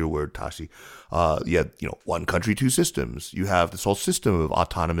 to use your word, Tashi. One country, two systems. You have this whole system of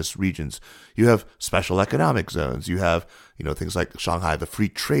autonomous regions. You have special economic zones. You have, things like Shanghai, the free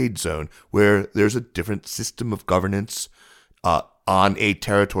trade zone, where there's a different system of governance on a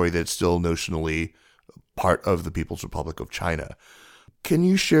territory that's still notionally part of the People's Republic of China. Can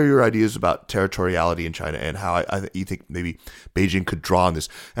you share your ideas about territoriality in China and how you think maybe Beijing could draw on this?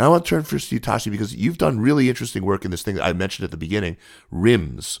 And I want to turn first to you, Tashi, because you've done really interesting work in this thing that I mentioned at the beginning,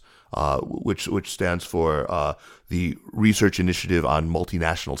 RIMS, which stands for the Research Initiative on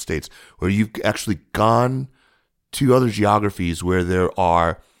Multinational States, where you've actually gone to other geographies where there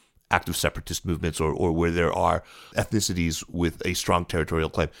are active separatist movements or where there are ethnicities with a strong territorial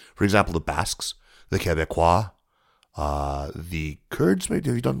claim. For example, the Basques, the Quebecois, the Kurds, maybe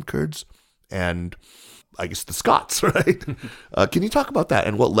have you done Kurds? And I guess, the Scots, right? Can you talk about that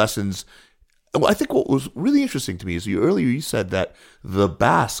and what lessons? Well, I think what was really interesting to me is earlier you said that the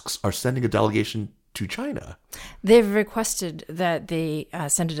Basques are sending a delegation to China. They've requested that they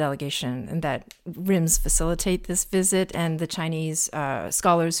send a delegation and that RIMS facilitate this visit, and the Chinese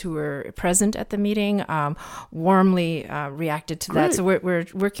scholars who were present at the meeting warmly reacted to that. So we're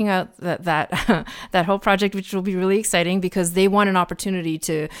working out that whole project, which will be really exciting because they want an opportunity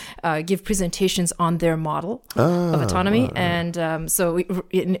to give presentations on their model of autonomy. And so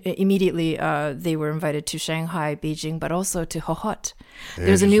immediately they were invited to Shanghai, Beijing, but also to Hohhot.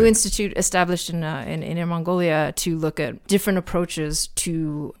 There's a new institute established in Inner Mongolia to look at different approaches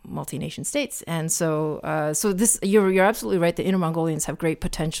to multi-nation states. And so this, you're absolutely right. The Inner Mongolians have great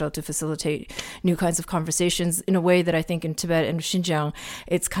potential to facilitate new kinds of conversations in a way that I think in Tibet and Xinjiang,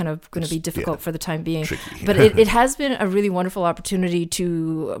 it's kind of going to be difficult for the time being. Tricky. But it has been a really wonderful opportunity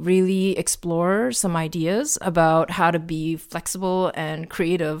to really explore some ideas about how to be flexible and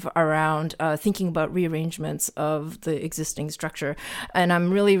creative around thinking about rearrangements of the existing structure. And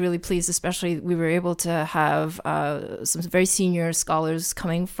I'm really, really pleased, especially we were able to have some very senior scholars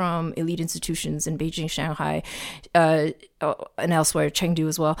coming from elite institutions in Beijing, Shanghai, and elsewhere, Chengdu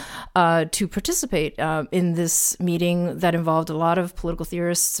as well, to participate in this meeting that involved a lot of political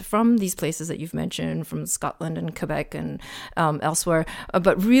theorists from these places that you've mentioned, from Scotland and Quebec and elsewhere,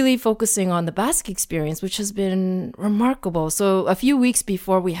 but really focusing on the Basque experience, which has been remarkable. So a few weeks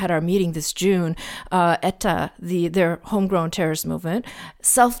before we had our meeting this June, ETA, their homegrown terrorist movement,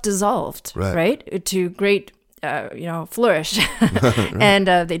 self-dissolved, right? To great flourish. And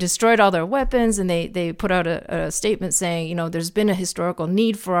they destroyed all their weapons, and they put out a statement saying, there's been a historical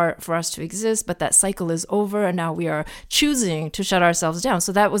need for us to exist, but that cycle is over, and now we are choosing to shut ourselves down.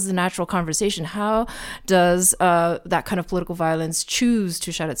 So that was the natural conversation. How does that kind of political violence choose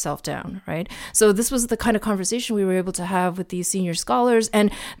to shut itself down, right? So this was the kind of conversation we were able to have with these senior scholars,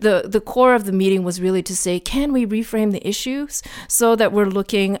 and the core of the meeting was really to say, can we reframe the issues so that we're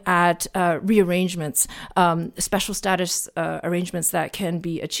looking at rearrangements, special status arrangements that can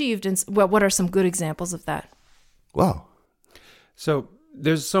be achieved, and what are some good examples of that? Wow. So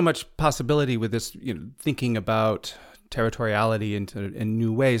there's so much possibility with this, thinking about territoriality in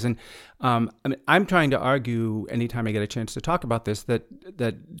new ways. And I'm trying to argue, anytime I get a chance to talk about this,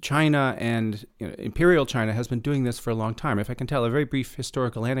 that China and Imperial China has been doing this for a long time. If I can tell a very brief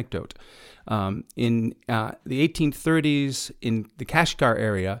historical anecdote. In the 1830s, in the Kashgar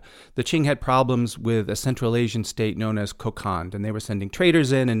area, the Qing had problems with a Central Asian state known as Kokand, and they were sending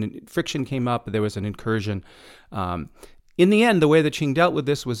traders in, and friction came up, there was an incursion. In the end, the way the Qing dealt with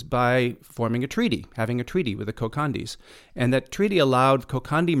this was by forming a treaty, having a treaty with the Kokandis. And that treaty allowed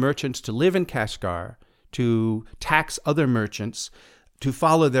Kokandi merchants to live in Kashgar, to tax other merchants, to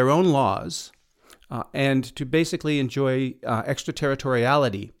follow their own laws, and to basically enjoy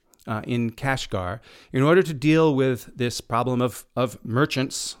extraterritoriality in Kashgar in order to deal with this problem of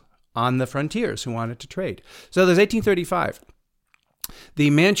merchants on the frontiers who wanted to trade. So there's 1835. The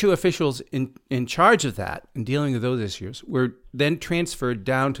Manchu officials in charge of that and dealing with those issues were then transferred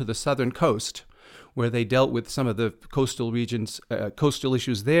down to the southern coast, where they dealt with some of the coastal regions, coastal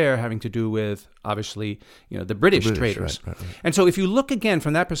issues there having to do with, obviously, the British traders. Right. And so if you look again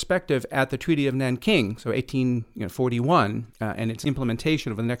from that perspective at the Treaty of Nanking, so 1841, and its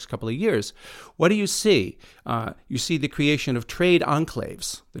implementation over the next couple of years, what do you see? You see the creation of trade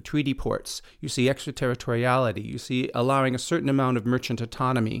enclaves, the treaty ports. You see extraterritoriality. You see allowing a certain amount of merchant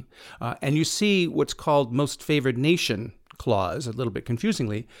autonomy. And you see what's called most favored nation clause, a little bit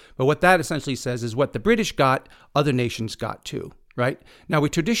confusingly, but what that essentially says is what the British got, other nations got too, right? Now, we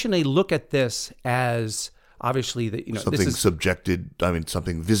traditionally look at this as obviously something this is subjected,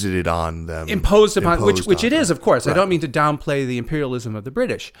 something visited on them. Imposed upon, which it is, of course. Right. I don't mean to downplay the imperialism of the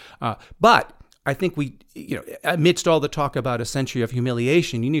British, but I think we, amidst all the talk about a century of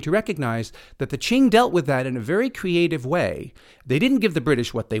humiliation, you need to recognize that the Qing dealt with that in a very creative way. They didn't give the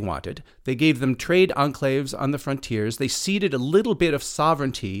British what they wanted. They gave them trade enclaves on the frontiers. They ceded a little bit of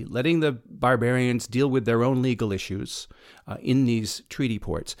sovereignty, letting the barbarians deal with their own legal issues in these treaty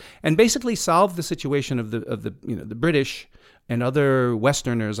ports, and basically solved the situation of the British and other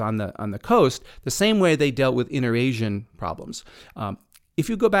Westerners on the coast the same way they dealt with inner Asian problems. If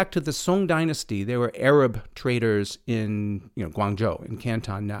you go back to the Song dynasty, there were Arab traders in Guangzhou, in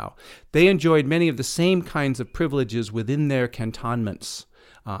Canton now. They enjoyed many of the same kinds of privileges within their cantonments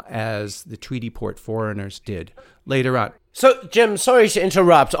as the treaty port foreigners did later on. So, Jim, sorry to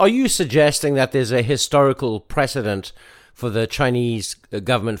interrupt. Are you suggesting that there's a historical precedent for the Chinese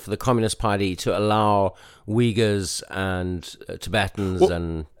government, for the Communist Party, to allow Uyghurs and Tibetans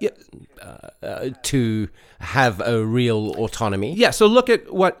to have a real autonomy? Yeah, so look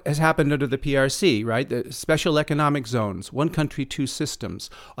at what has happened under the PRC, right? The special economic zones, one country, two systems,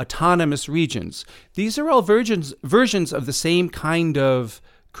 autonomous regions. These are all versions of the same kind of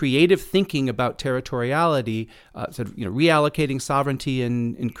creative thinking about territoriality, reallocating sovereignty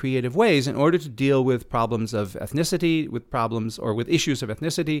in creative ways in order to deal with problems of ethnicity, with issues of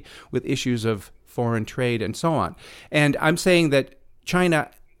ethnicity, with issues of foreign trade, and so on. And I'm saying that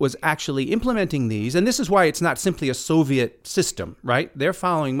China was actually implementing these, and this is why it's not simply a Soviet system, right? They're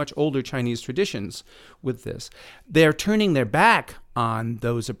following much older Chinese traditions with this. They're turning their back on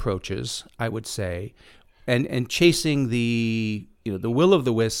those approaches, I would say, and chasing the will o'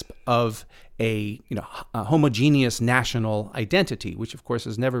 the wisp of a homogeneous national identity, which of course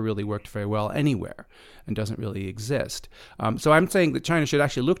has never really worked very well anywhere and doesn't really exist. So I'm saying that China should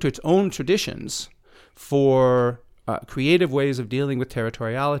actually look to its own traditions for creative ways of dealing with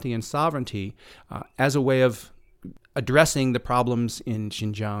territoriality and sovereignty as a way of addressing the problems in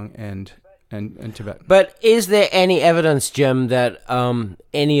Xinjiang and Tibet. But is there any evidence, Jim, that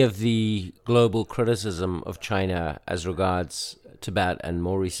any of the global criticism of China as regards Tibet and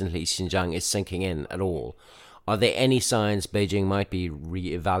more recently Xinjiang is sinking in at all? Are there any signs Beijing might be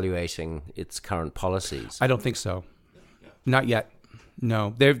reevaluating its current policies? I don't think so. Not yet.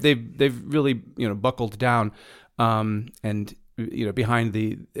 No, they've really buckled down and behind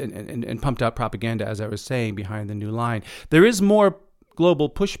the and pumped out propaganda, as I was saying, behind the new line. There is more global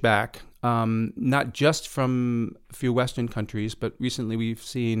pushback. Not just from a few Western countries, but recently we've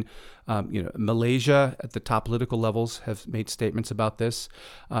seen, Malaysia at the top political levels have made statements about this.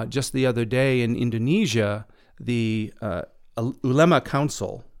 Just the other day in Indonesia, the Ulema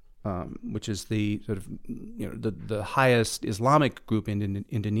Council, which is the sort of the highest Islamic group in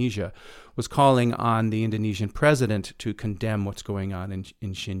Indonesia, was calling on the Indonesian president to condemn what's going on in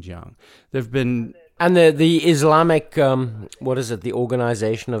Xinjiang. There've been. And the Islamic, the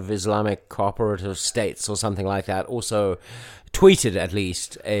Organization of Islamic Cooperative States or something like that, also tweeted at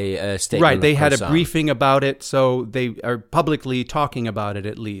least a statement. Right, they had concern. a briefing about it, so they are publicly talking about it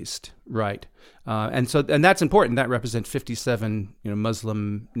at least. Right, and that's important. That represents 57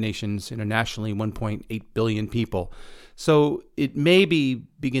 Muslim nations internationally, 1.8 billion people. So it may be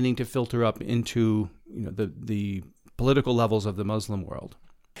beginning to filter up into the political levels of the Muslim world.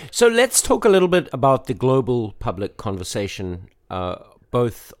 So let's talk a little bit about the global public conversation,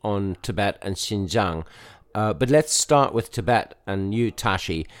 both on Tibet and Xinjiang. But let's start with Tibet and you,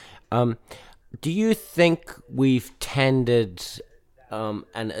 Tashi. Do you think we've tended,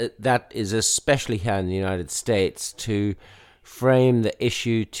 and that is especially here in the United States, to frame the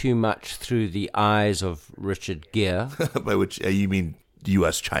issue too much through the eyes of Richard Gere? By which you mean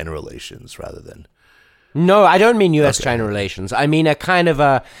U.S.-China relations rather than... No, I don't mean U.S.-China relations. I mean a kind of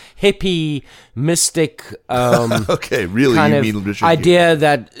a hippie, mystic okay, really, kind you of mean Richard idea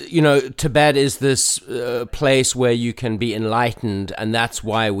that, Tibet is this place where you can be enlightened, and that's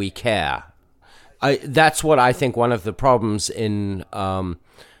why we care. That's what I think one of the problems in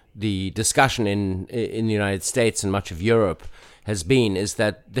the discussion in the United States and much of Europe has been, is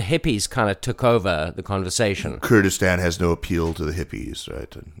that the hippies kind of took over the conversation. Kurdistan has no appeal to the hippies,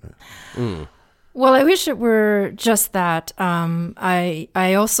 right? Well, I wish it were just that.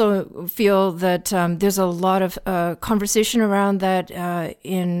 I also feel that there's a lot of conversation around that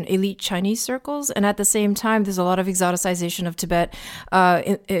in elite Chinese circles, and at the same time, there's a lot of exoticization of Tibet,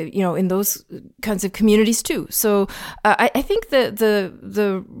 in those kinds of communities too. So I think that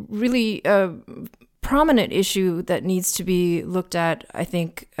the really prominent issue that needs to be looked at, I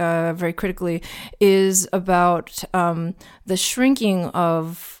think, very critically, is about the shrinking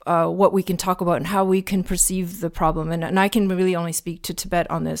of what we can talk about and how we can perceive the problem. And I can really only speak to Tibet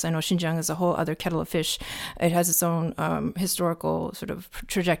on this. I know Xinjiang is a whole other kettle of fish. It has its own historical sort of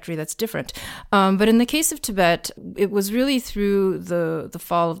trajectory that's different. But in the case of Tibet, it was really through the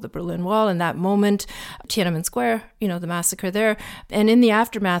fall of the Berlin Wall and that moment, Tiananmen Square, the massacre there. And in the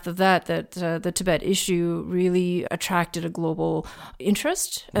aftermath of that the Tibet issue really attracted a global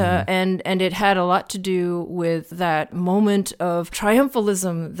interest. And it had a lot to do with that moment of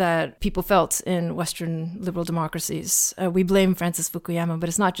triumphalism that people felt in Western liberal democracies. We blame Francis Fukuyama, but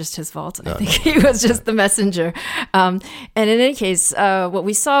it's not just his fault. I think he was just the messenger. And in any case, what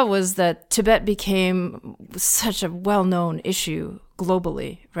we saw was that Tibet became such a well-known issue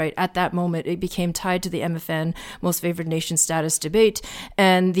globally, right? At that moment, it became tied to the MFN, most favored nation status debate.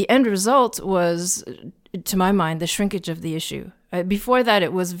 And the end result was, to my mind, the shrinkage of the issue. Before that,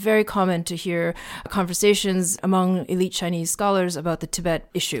 it was very common to hear conversations among elite Chinese scholars about the Tibet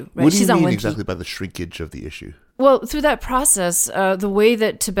issue. Right? What do you mean Xizangwenji. exactly by the shrinkage of the issue? Well, through that process, the way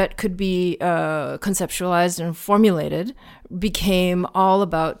that Tibet could be conceptualized and formulated became all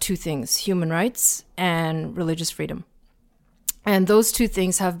about two things: human rights and religious freedom. And those two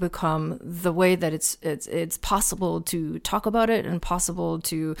things have become the way that it's possible to talk about it and possible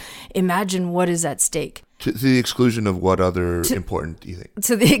to imagine what is at stake. To the exclusion of what other important do you think?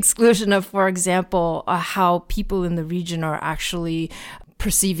 To the exclusion of, for example, how people in the region are actually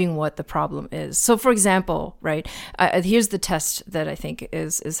perceiving what the problem is. So, for example, right, here's the test that I think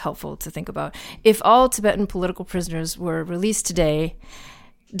is helpful to think about. If all Tibetan political prisoners were released today,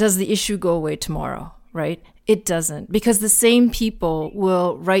 does the issue go away tomorrow, right? It doesn't, because the same people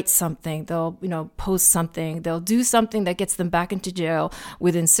will write something, they'll post something, they'll do something that gets them back into jail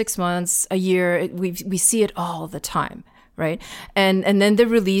within 6 months, a year. We see it all the time. Right. And then they're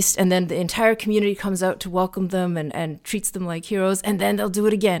released, and then the entire community comes out to welcome them and treats them like heroes, and then they'll do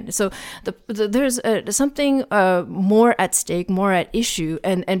it again. So there's something more at stake, more at issue.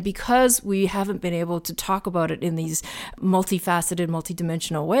 And because we haven't been able to talk about it in these multifaceted,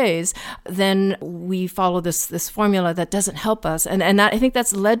 multidimensional ways, then we follow this formula that doesn't help us. And that, I think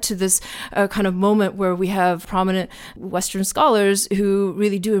that's led to this kind of moment where we have prominent Western scholars who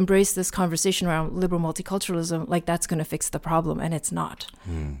really do embrace this conversation around liberal multiculturalism, like that's going to fix the problem, and it's not.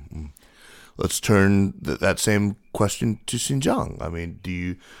 Mm-hmm. Let's turn that same question to Xinjiang. I mean, do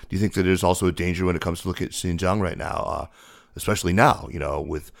you think that there's also a danger when it comes to look at Xinjiang right now, especially now,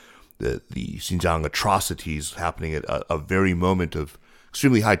 with the Xinjiang atrocities happening at a very moment of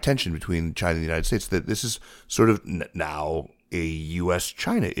extremely high tension between China and the United States, that this is sort of now a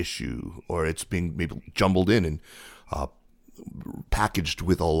U.S.-China issue, or it's being maybe jumbled in and packaged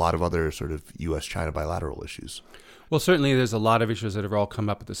with a lot of other sort of U.S.-China bilateral issues? Well, certainly there's a lot of issues that have all come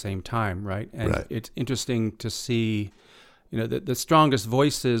up at the same time, right? And Right. It's interesting to see, the strongest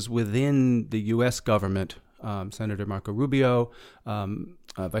voices within the U.S. government, Senator Marco Rubio,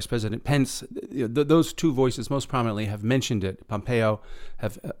 Vice President Pence, those two voices most prominently have mentioned it.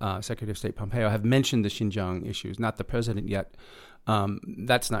 Secretary of State Pompeo have mentioned the Xinjiang issues, not the president yet.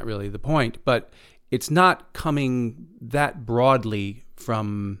 That's not really the point, but it's not coming that broadly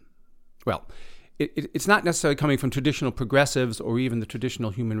from, it's not necessarily coming from traditional progressives or even the traditional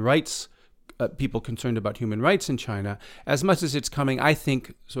human rights people concerned about human rights in China, as much as it's coming, I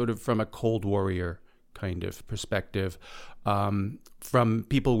think, sort of from a Cold Warrior kind of perspective, from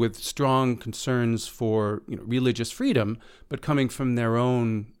people with strong concerns for religious freedom, but coming from their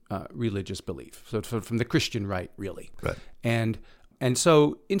own religious belief, so from the Christian right, really. Right. And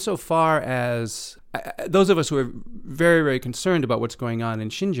so insofar as those of us who are very, very concerned about what's going on in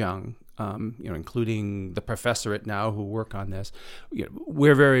Xinjiang, including the professorate now who work on this,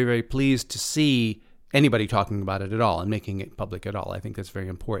 we're very, very pleased to see anybody talking about it at all and making it public at all. I think that's very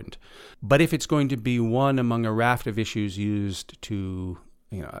important. But if it's going to be one among a raft of issues used to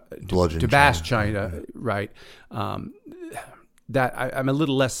bash China, right, that I'm a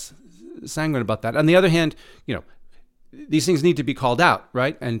little less sanguine about that. On the other hand, these things need to be called out,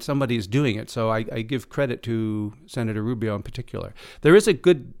 right? And somebody is doing it. So I give credit to Senator Rubio in particular. There is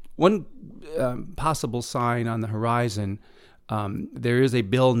one possible sign on the horizon. There is a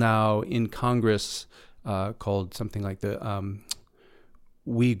bill now in Congress called something like the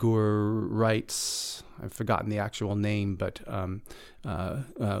Uyghur Rights. I've forgotten the actual name, but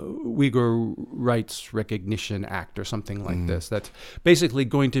Uyghur Rights Recognition Act or something like this. That's basically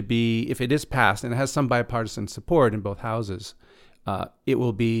going to be, if it is passed, and it has some bipartisan support in both houses, it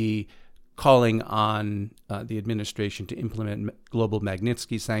will be calling on the administration to implement global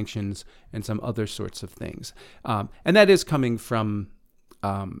Magnitsky sanctions and some other sorts of things. And that is coming from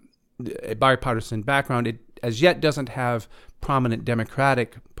a bipartisan background. It as yet doesn't have prominent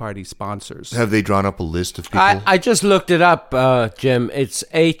Democratic Party sponsors. Have they drawn up a list of people? I just looked it up, Jim. It's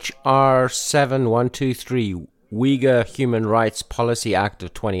H.R. 7123, Uyghur Human Rights Policy Act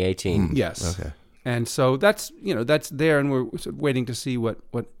of 2018. Yes. Okay. And so that's there, and we're sort of waiting to see what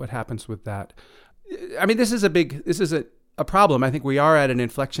happens with that. I mean, this is a problem. I think we are at an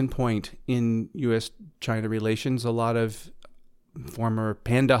inflection point in U.S.-China relations. A lot of former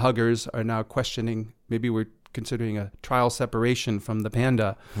panda huggers are now questioning, maybe we're considering a trial separation from the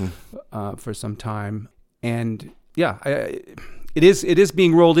panda for some time. And it is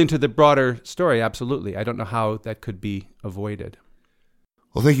being rolled into the broader story, absolutely. I don't know how that could be avoided.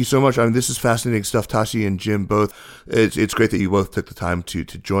 Well, thank you so much. I mean, this is fascinating stuff, Tashi and Jim both. It's great that you both took the time to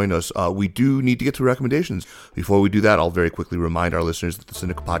join us. We do need to get to recommendations. Before we do that, I'll very quickly remind our listeners that the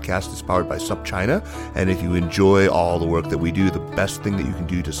Sinica Podcast is powered by SupChina. And if you enjoy all the work that we do, the best thing that you can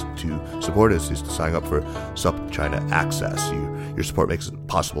do to support us is to sign up for SupChina Access. Your support makes it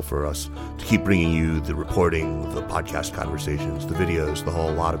possible for us to keep bringing you the reporting, the podcast conversations, the videos, the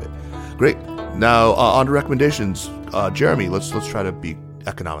whole lot of it. Great. Now, on to recommendations. Jeremy, let's try to be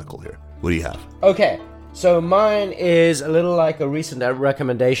economical here. What do you have? Okay, so mine is a little like a recent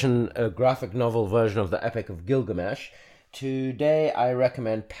recommendation, a graphic novel version of the Epic of Gilgamesh. Today I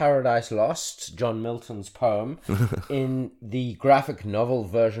recommend Paradise Lost, John Milton's poem, in the graphic novel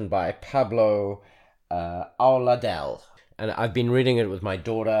version by Pablo Auladel. And I've been reading it with my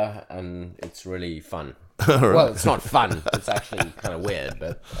daughter, and it's really fun. Right. Well, it's not fun. It's actually kind of weird,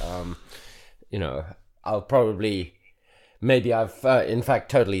 but, I'll probably... Maybe I've, in fact,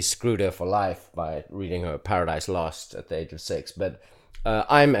 totally screwed her for life by reading her Paradise Lost at the age of 6. But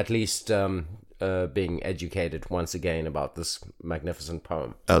I'm at least being educated once again about this magnificent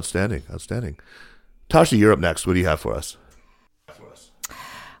poem. Outstanding. Tashi, you're up next. What do you have for us?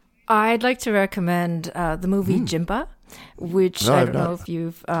 I'd like to recommend the movie Jimba, which I don't know if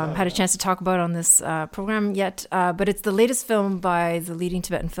you've had a chance to talk about on this program yet, but it's the latest film by the leading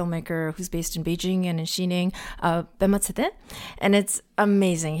Tibetan filmmaker who's based in Beijing and in Xining, Pema Tshete, and it's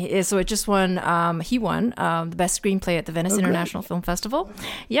amazing. So it just won, he won the best screenplay at the Venice International Film Festival.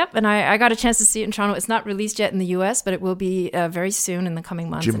 Yep, and I got a chance to see it in Toronto. It's not released yet in the US, but it will be very soon in the coming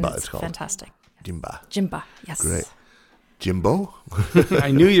months. Jimba, it's called. Fantastic. Jimba, yes. Great. Jimbo? I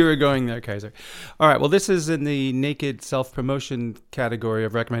knew you were going there, Kaiser. All right, well, this is in the naked self-promotion category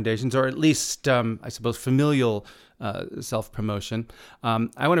of recommendations, or at least, I suppose, familial self-promotion.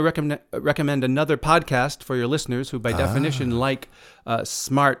 I want to recommend another podcast for your listeners who, by definition, like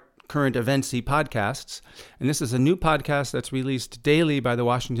smart current eventsy podcasts. And this is a new podcast that's released daily by the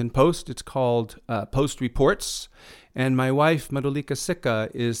Washington Post. It's called Post Reports. And my wife, Madhulika Sikka,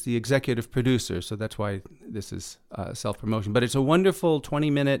 is the executive producer, so that's why this is self-promotion. But it's a wonderful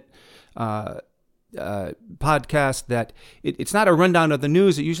 20-minute podcast that it's not a rundown of the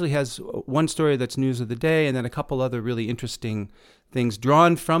news. It usually has one story that's news of the day and then a couple other really interesting things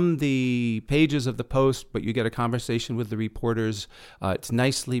drawn from the pages of the Post, but you get a conversation with the reporters. It's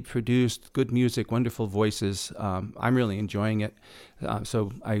nicely produced, good music, wonderful voices. I'm really enjoying it.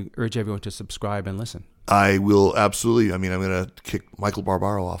 So I urge everyone to subscribe and listen. I will absolutely. I mean, I'm going to kick Michael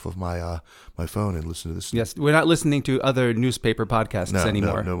Barbaro off of my my phone and listen to this. Yes, we're not listening to other newspaper podcasts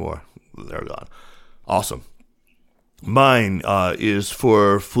anymore. No more. They're gone. Awesome. Mine is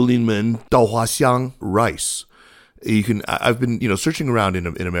for Fulinmen Daohuaxiang rice. I've been searching around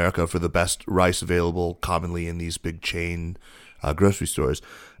in America for the best rice available commonly in these big chain grocery stores,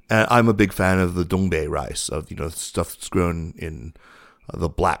 and I'm a big fan of the Dongbei rice, of stuff that's grown in the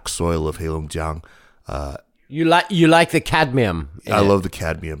black soil of Heilongjiang. You like the cadmium. I love the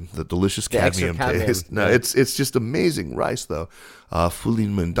cadmium, the delicious cadmium taste. No, it's just amazing rice though.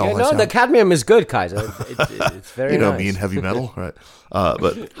 Fulinmen Daohuaxiang. No, the cadmium is good, Kaiser. It's very nice. Me and heavy metal, right?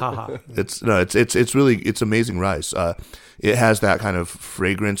 But it's amazing rice. It has that kind of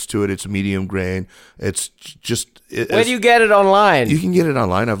fragrance to it. It's medium grain. It's just. Where do you get it online? You can get it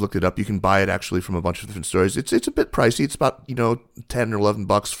online. I've looked it up. You can buy it actually from a bunch of different stores. It's a bit pricey. It's about $10 or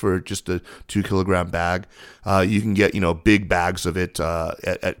 $11 for just a 2-kilogram bag. You can get big bags of it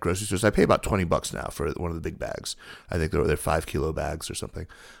at grocery stores. I pay about $20 now for one of the big bags. I think they're 5-kilo bags or something.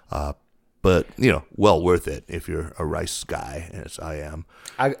 But well worth it if you're a rice guy, as I am.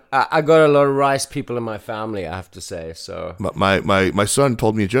 I got a lot of rice people in my family, I have to say. So my son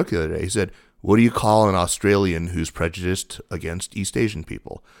told me a joke the other day. He said, "What do you call an Australian who's prejudiced against East Asian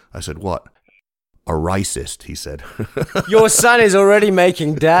people?" I said, "What? A racist," he said. Your son is already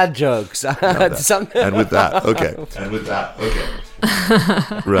making dad jokes. And with that, okay.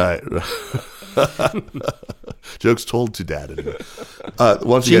 Right. Jokes told to dad. Anyway.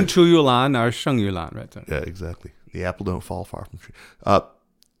 Once again, 青出于蓝而胜于蓝, right? Yeah, exactly. The apple don't fall far from the tree.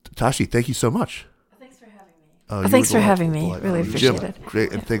 Tashi, thank you so much. Thanks for having me. Thanks for having me. Really appreciate Jim, it.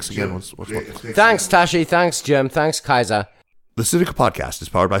 Great, and thanks again. Once more. Thanks, Tashi. Thanks, Jim. Thanks, Kaiser. The Sinica Podcast is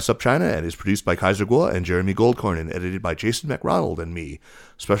powered by SupChina and is produced by Kaiser Kuo and Jeremy Goldkorn and edited by Jason McRonald and me.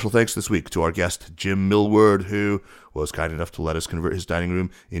 Special thanks this week to our guest, Jim Millward, who was kind enough to let us convert his dining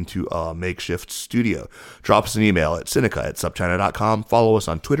room into a makeshift studio. Drop us an email at sinica@supchina.com. Follow us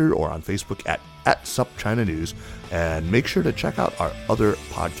on Twitter or on Facebook at SupChina News. And make sure to check out our other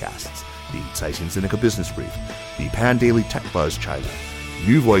podcasts, the Caixin Sinica Business Brief, the Pan Daily Tech Buzz China,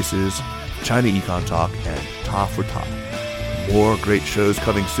 New Voices, China Econ Talk, and Ta for Ta. More great shows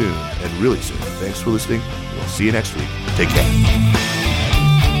coming soon, and really soon. Thanks for listening. We'll see you next week. Take care.